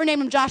why we ever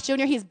named him Josh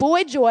Jr. He's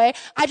Boy Joy.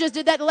 I just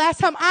did that the last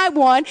time I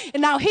won,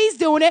 and now he's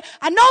doing it.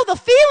 I know the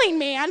feeling,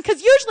 man,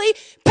 because usually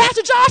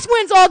Pastor Josh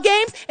wins all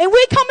games, and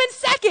we come in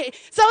second.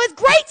 So it's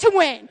great to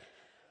win.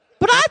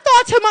 But I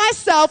thought to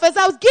myself, as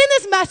I was getting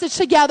this message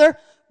together,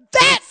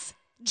 that's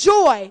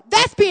joy.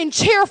 That's being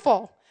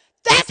cheerful.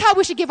 That's how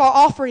we should give our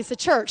offerings to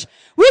church.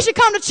 We should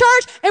come to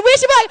church and we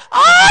should be like,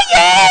 oh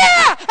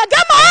yeah, I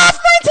got my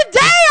offering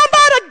today. I'm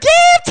about to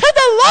give to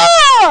the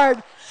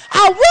Lord.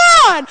 I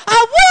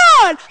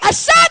won. I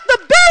shot the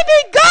baby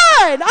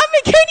gun. I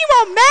mean, can you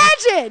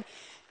imagine?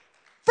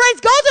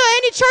 Friends, go to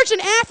any church in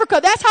Africa.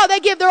 That's how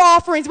they give their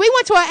offerings. We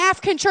went to an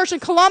African church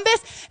in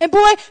Columbus, and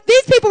boy,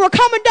 these people were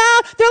coming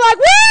down. They're like,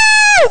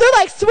 woo! They're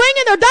like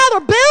swinging their dollar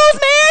bills,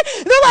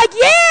 man. They're like,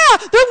 yeah!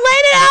 They're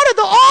laying it out at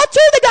the altar.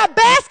 They got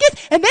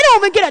baskets, and they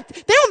don't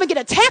even get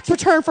a tax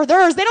return for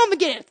theirs. They don't even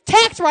get a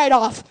tax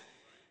write-off.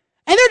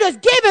 And they're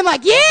just giving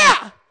like,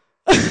 yeah!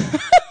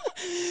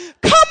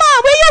 Come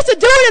on, we used to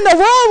do it in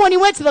the world when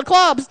you went to the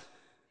clubs.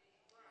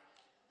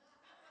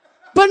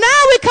 But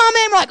now we come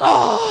in, we're like,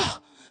 oh,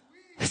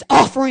 it's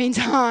offering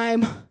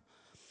time.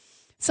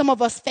 Some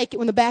of us fake it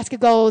when the basket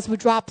goes. We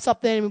drop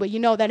something, but you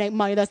know that ain't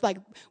money. That's like,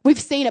 we've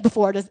seen it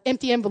before. There's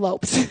empty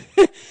envelopes.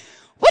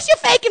 What you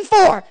faking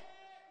for?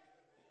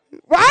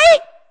 Right?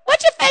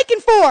 What you faking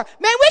for?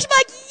 Man, we should be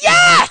like,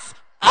 yes!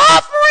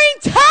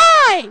 Offering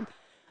time!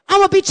 I'm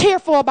going to be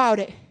cheerful about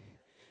it.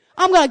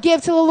 I'm going to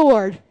give to the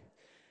Lord.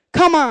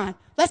 Come on.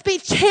 Let's be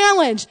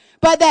challenged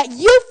by that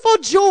youthful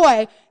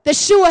joy that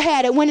Shua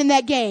had at winning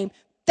that game.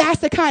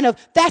 That's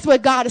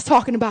what God is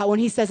talking about when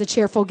he says a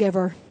cheerful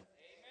giver.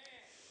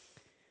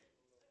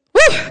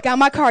 Woo, got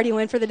my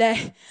cardio in for the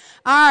day.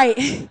 All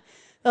right.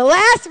 The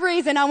last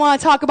reason I want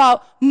to talk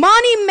about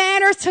money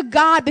matters to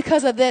God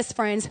because of this,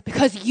 friends,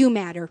 because you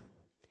matter.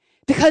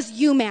 Because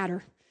you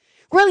matter.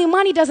 Really,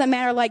 money doesn't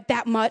matter like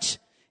that much.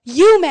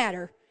 You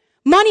matter.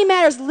 Money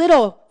matters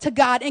little to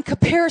God in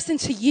comparison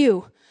to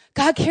you.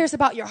 God cares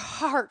about your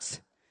heart.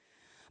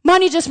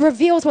 Money just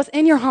reveals what's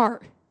in your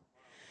heart.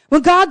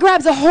 When God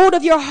grabs a hold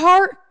of your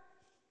heart,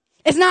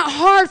 it's not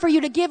hard for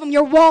you to give him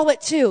your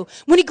wallet too.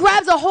 When he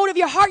grabs a hold of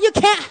your heart, you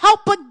can't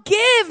help but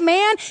give,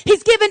 man.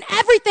 He's given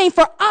everything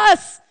for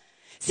us.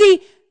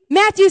 See,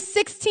 Matthew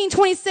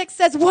 16:26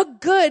 says,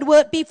 what good will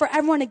it be for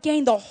everyone to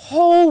gain the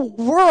whole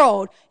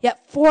world,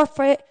 yet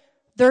forfeit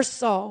their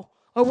soul?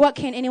 Or what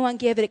can anyone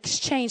give in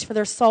exchange for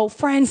their soul?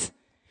 Friends,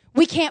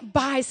 we can't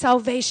buy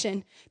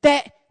salvation.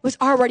 That was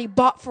already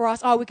bought for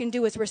us. All we can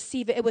do is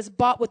receive it. It was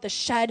bought with the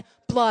shed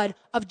blood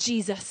of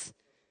Jesus.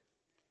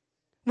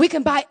 We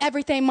can buy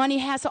everything money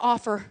has to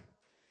offer.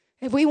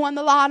 If we won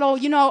the lotto, I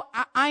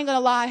ain't going to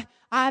lie.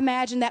 I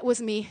imagine that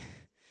was me.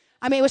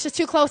 I mean, it was just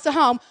too close to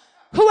home.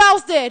 Who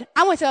else did?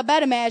 I went to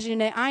bed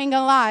imagining it. I ain't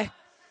going to lie.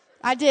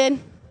 I did.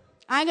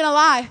 I ain't going to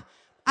lie.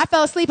 I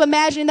fell asleep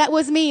imagining that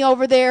was me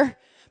over there.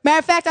 Matter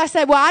of fact, I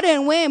said, well, I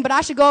didn't win, but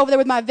I should go over there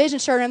with my Vision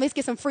shirt and at least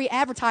get some free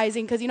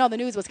advertising because, the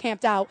news was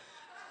camped out.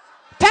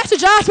 Pastor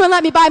Josh wouldn't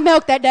let me buy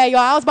milk that day,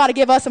 y'all. I was about to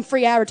give us some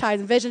free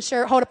advertising. Vision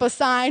shirt, hold up a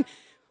sign.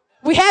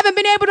 We haven't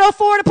been able to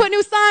afford to put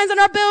new signs on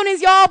our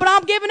buildings, y'all, but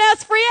I'm giving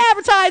us free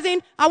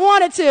advertising. I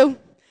wanted to.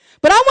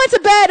 But I went to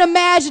bed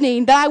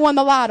imagining that I won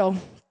the lotto.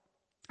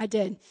 I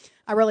did.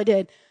 I really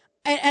did.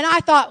 And I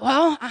thought,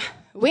 well,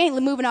 we ain't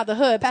moving out the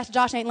hood. Pastor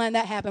Josh ain't letting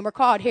that happen. We're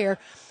caught here.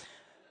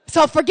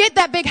 So forget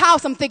that big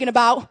house I'm thinking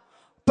about.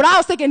 But I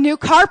was thinking new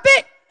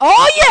carpet.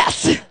 Oh,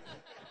 yes.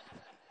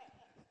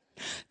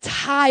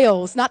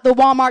 Tiles, not the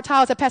Walmart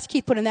tiles that Pastor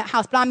Keith put in that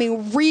house, but I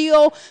mean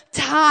real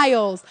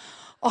tiles.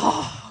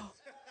 Oh.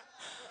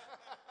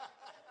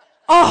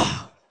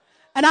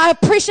 And I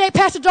appreciate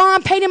Pastor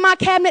John painting my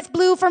cabinets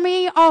blue for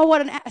me. Oh,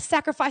 what a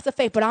sacrifice of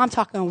faith. But I'm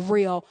talking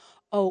real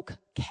oak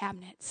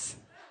cabinets.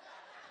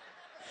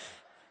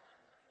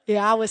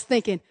 Yeah, I was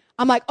thinking,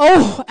 I'm like,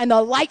 oh, and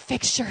the light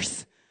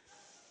fixtures.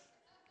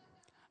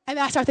 And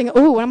then I started thinking,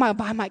 oh, what am I going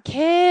to buy my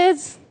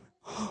kids?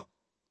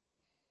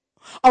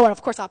 Oh, and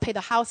of course, I'll pay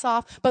the house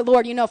off. But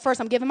Lord,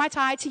 first I'm giving my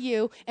tithe to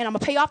you, and I'm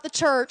going to pay off the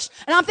church.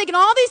 And I'm thinking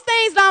all these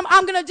things that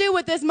I'm going to do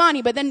with this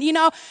money. But then, and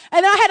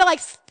then I had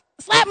to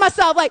slap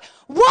myself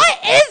what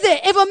is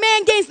it if a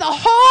man gains the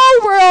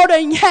whole world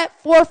and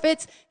yet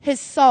forfeits his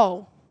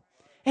soul?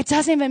 It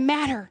doesn't even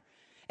matter.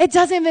 It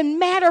doesn't even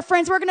matter,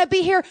 friends. We're going to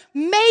be here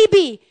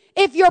maybe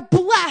if you're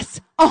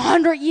blessed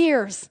 100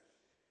 years.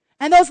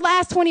 And those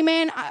last 20,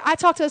 man, I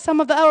talked to some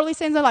of the elderly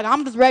saints. They're like,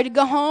 I'm just ready to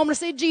go home to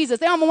see Jesus.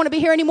 They don't want to be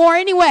here anymore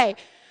anyway.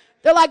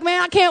 They're like,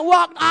 man, I can't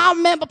walk. I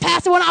remember,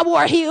 Pastor, when I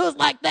wore heels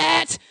like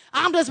that.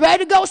 I'm just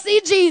ready to go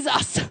see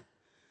Jesus.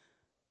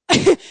 So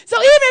even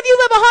if you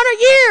live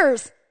 100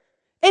 years,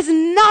 it's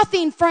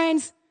nothing,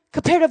 friends,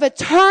 compared to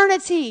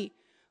eternity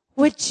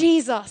with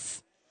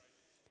Jesus.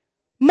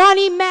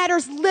 Money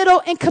matters little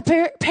in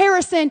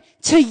comparison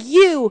to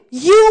you.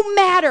 You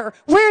matter.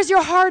 Where's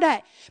your heart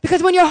at?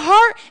 Because when your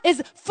heart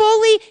is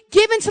fully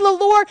given to the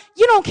Lord,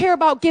 you don't care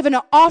about giving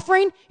an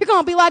offering. You're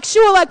going to be like,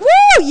 sure,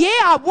 woo, yeah,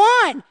 I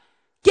won.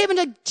 Giving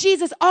to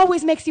Jesus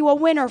always makes you a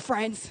winner,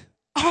 friends.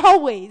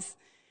 Always.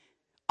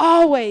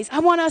 always. I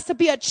want us to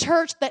be a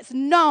church that's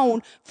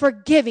known for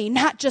giving,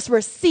 not just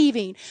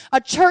receiving.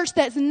 A church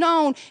that's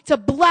known to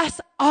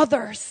bless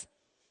others.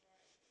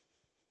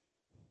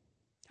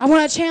 I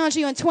want to challenge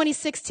you in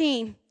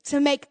 2016 to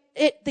make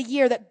it the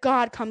year that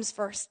God comes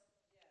first.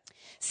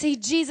 See,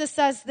 Jesus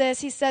says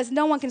this. He says,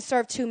 no one can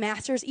serve two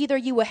masters. Either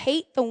you will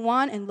hate the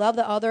one and love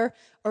the other,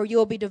 or you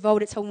will be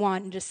devoted to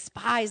one and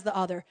despise the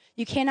other.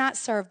 You cannot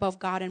serve both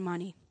God and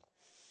money.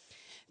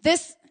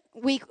 This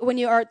week,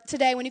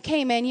 today, when you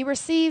came in, you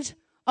received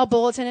a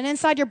bulletin, and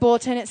inside your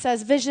bulletin, it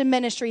says Vision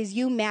Ministries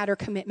You Matter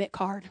commitment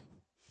card.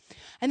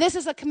 And this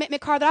is a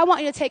commitment card that I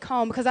want you to take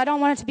home because I don't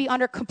want it to be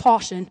under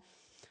compulsion.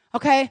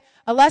 Okay?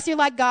 Unless you're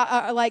like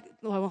God,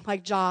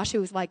 like Josh,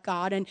 who's like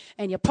God, and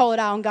you pull it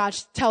out and God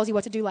tells you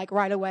what to do like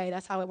right away.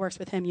 That's how it works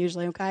with him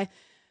usually, okay?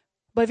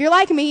 But if you're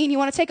like me and you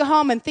want to take it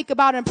home and think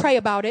about it and pray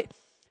about it,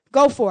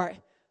 go for it.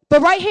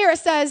 But right here it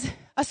says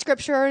a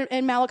scripture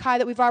in Malachi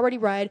that we've already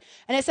read,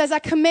 and it says, I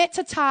commit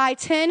to tithe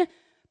 10%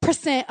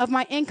 of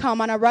my income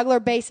on a regular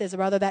basis,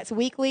 whether that's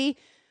weekly,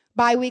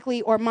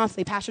 bi-weekly, or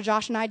monthly. Pastor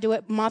Josh and I do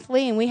it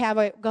monthly, and we have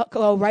it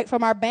go right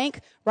from our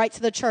bank right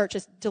to the church.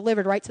 It's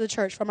delivered right to the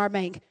church from our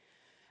bank.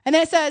 And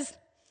then it says,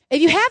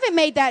 if you haven't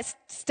made that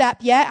step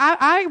yet,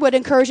 I would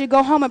encourage you to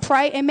go home and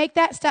pray and make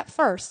that step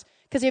first.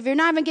 Because if you're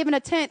not even giving a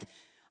tenth,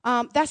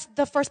 that's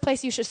the first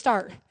place you should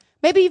start.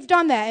 Maybe you've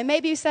done that, and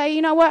maybe you say,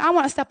 you know what, I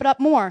want to step it up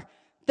more.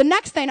 The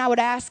next thing I would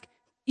ask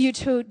you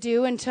to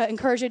do and to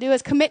encourage you to do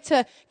is commit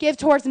to give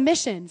towards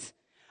missions.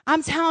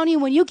 I'm telling you,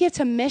 when you give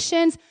to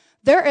missions,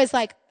 there is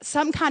like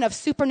some kind of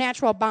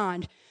supernatural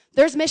bond.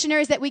 There's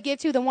missionaries that we give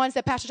to, the ones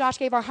that Pastor Josh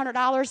gave our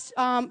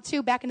 $100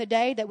 to back in the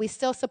day that we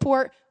still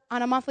support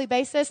on a monthly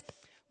basis.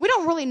 We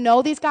don't really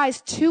know these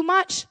guys too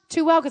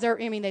well, because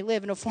they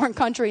live in a foreign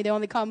country. They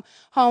only come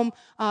home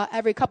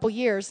every couple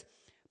years.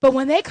 But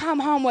when they come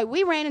home,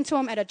 we ran into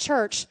them at a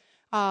church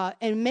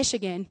in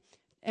Michigan.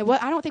 And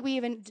I don't think we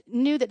even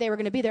knew that they were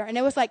going to be there. And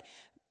it was like,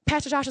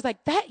 Pastor Josh was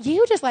like, that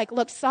you just like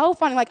look so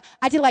funny. Like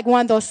I did like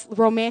one of those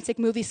romantic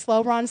movie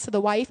slow runs to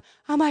the wife.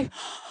 I'm like,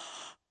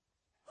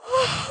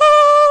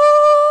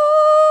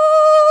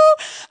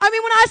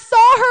 when I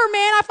saw her,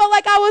 man, I felt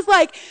like I was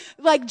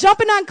like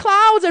jumping on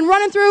clouds and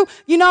running through,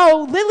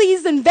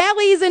 lilies and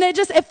valleys. And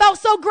it felt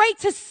so great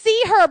to see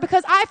her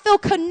because I feel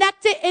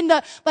connected in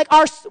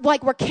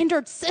we're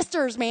kindred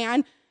sisters,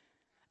 man.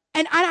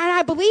 And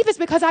I believe it's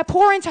because I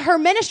pour into her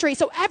ministry.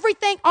 So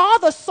all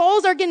the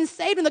souls are getting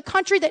saved in the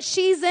country that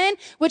she's in,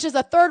 which is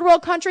a third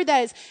world country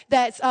that's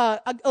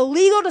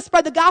illegal to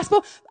spread the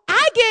gospel.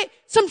 I get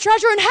some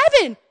treasure in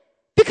heaven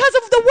because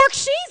of the work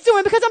she's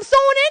doing, because I'm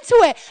sowing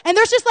into it. And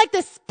there's just like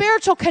this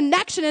spiritual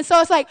connection. And so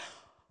it's like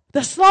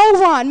the slow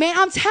run, man.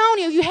 I'm telling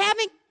you, if you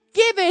haven't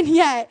given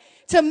yet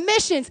to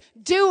missions,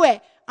 do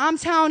it. I'm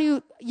telling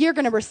you, you're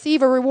going to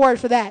receive a reward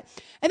for that.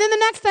 And then the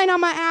next thing I'm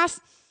going to ask,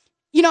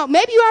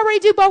 maybe you already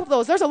do both of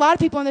those. There's a lot of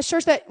people in this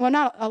church that, well,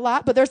 not a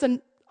lot, but there's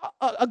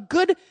a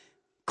good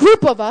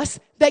group of us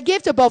that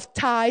give to both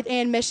tithe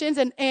and missions.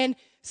 And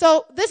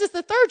so this is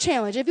the third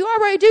challenge. If you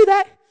already do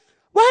that,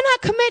 why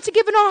not commit to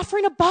give an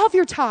offering above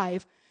your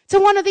tithe to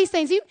one of these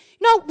things?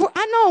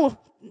 I know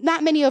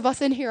not many of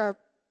us in here are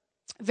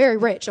very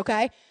rich,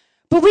 okay?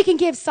 But we can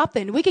give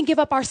something. We can give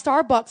up our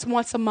Starbucks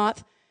once a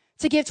month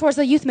to give towards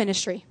the youth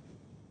ministry.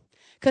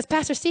 Because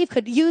Pastor Steve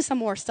could use some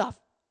more stuff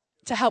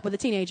to help with the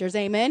teenagers,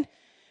 amen?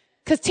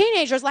 Because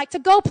teenagers like to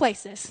go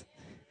places.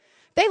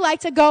 They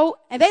like to go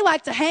and they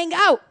like to hang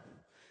out.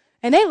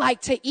 And they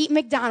like to eat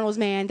McDonald's,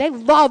 man. They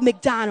love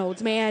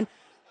McDonald's, man.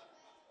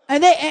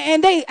 And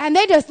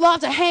they just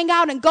love to hang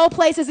out and go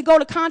places and go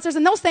to concerts,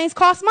 and those things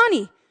cost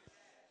money.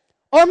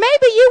 Or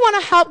maybe you want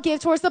to help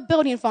give towards the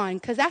building fund,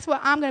 because that's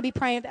what I'm going to be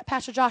praying that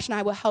Pastor Josh and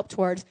I will help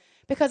towards,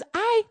 because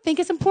I think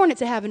it's important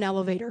to have an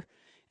elevator.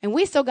 And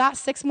we still got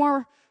 6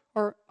 more,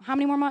 or how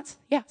many more months?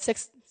 Yeah,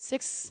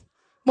 six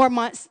more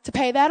months to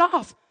pay that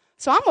off.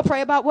 So I'm going to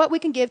pray about what we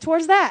can give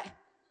towards that.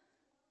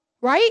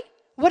 Right?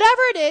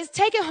 Whatever it is,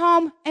 take it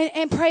home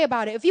and pray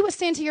about it. If you would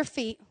stand to your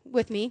feet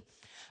with me,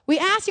 we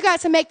ask you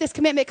guys to make this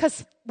commitment,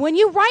 because when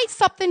you write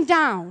something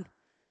down,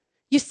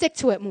 you stick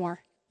to it more.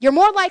 You're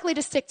more likely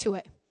to stick to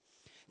it.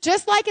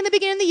 Just like in the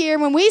beginning of the year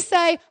when we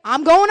say,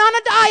 I'm going on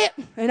a diet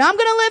and I'm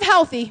going to live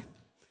healthy.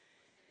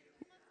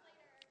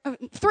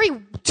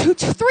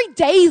 3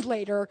 days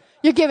later,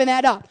 you're giving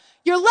that up.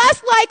 You're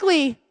less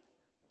likely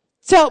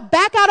to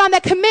back out on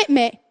that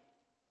commitment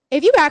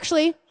if you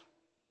actually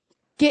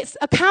get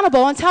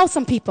accountable and tell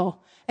some people.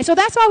 And so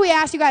that's why we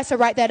ask you guys to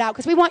write that out,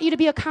 because we want you to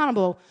be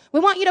accountable. We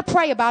want you to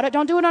pray about it.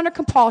 Don't do it under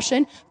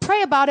compulsion.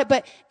 Pray about it.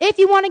 But if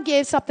you want to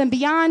give something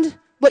beyond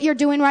what you're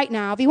doing right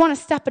now, if you want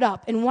to step it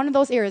up in one of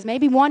those areas,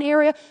 maybe one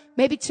area,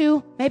 maybe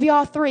 2, maybe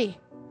all 3,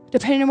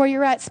 depending on where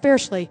you're at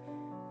spiritually.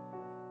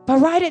 But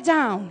write it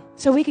down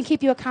so we can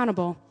keep you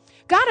accountable.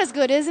 God is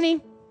good, isn't he?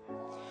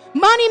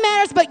 Money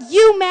matters, but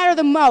you matter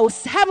the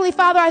most. Heavenly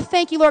Father, I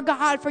thank you, Lord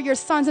God, for your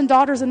sons and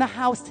daughters in the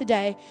house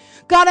today.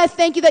 God, I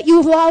thank you that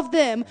you love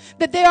them,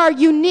 that they are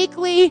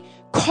uniquely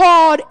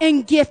called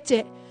and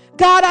gifted.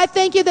 God, I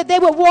thank you that they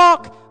would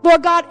walk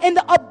Lord God, in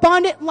the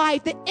abundant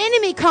life, the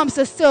enemy comes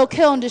to steal,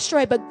 kill, and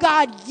destroy. But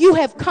God, you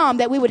have come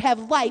that we would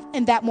have life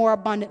and that more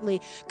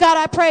abundantly. God,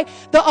 I pray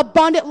the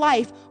abundant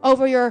life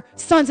over your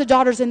sons and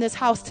daughters in this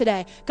house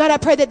today. God, I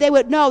pray that they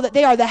would know that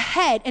they are the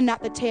head and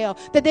not the tail,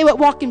 that they would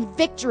walk in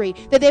victory,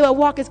 that they would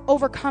walk as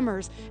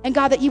overcomers. And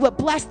God, that you would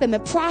bless them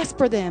and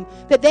prosper them,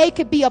 that they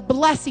could be a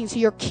blessing to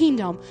your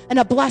kingdom and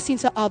a blessing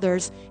to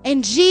others.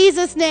 In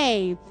Jesus'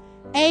 name,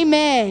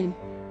 amen.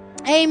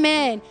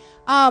 Amen.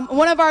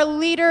 One of our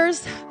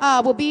leaders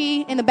will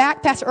be in the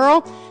back, Pastor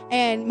Earl,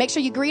 and make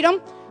sure you greet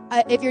him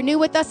if you're new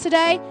with us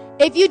today.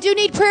 If you do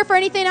need prayer for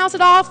anything else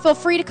at all, feel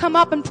free to come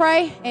up and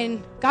pray,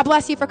 and God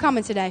bless you for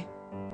coming today.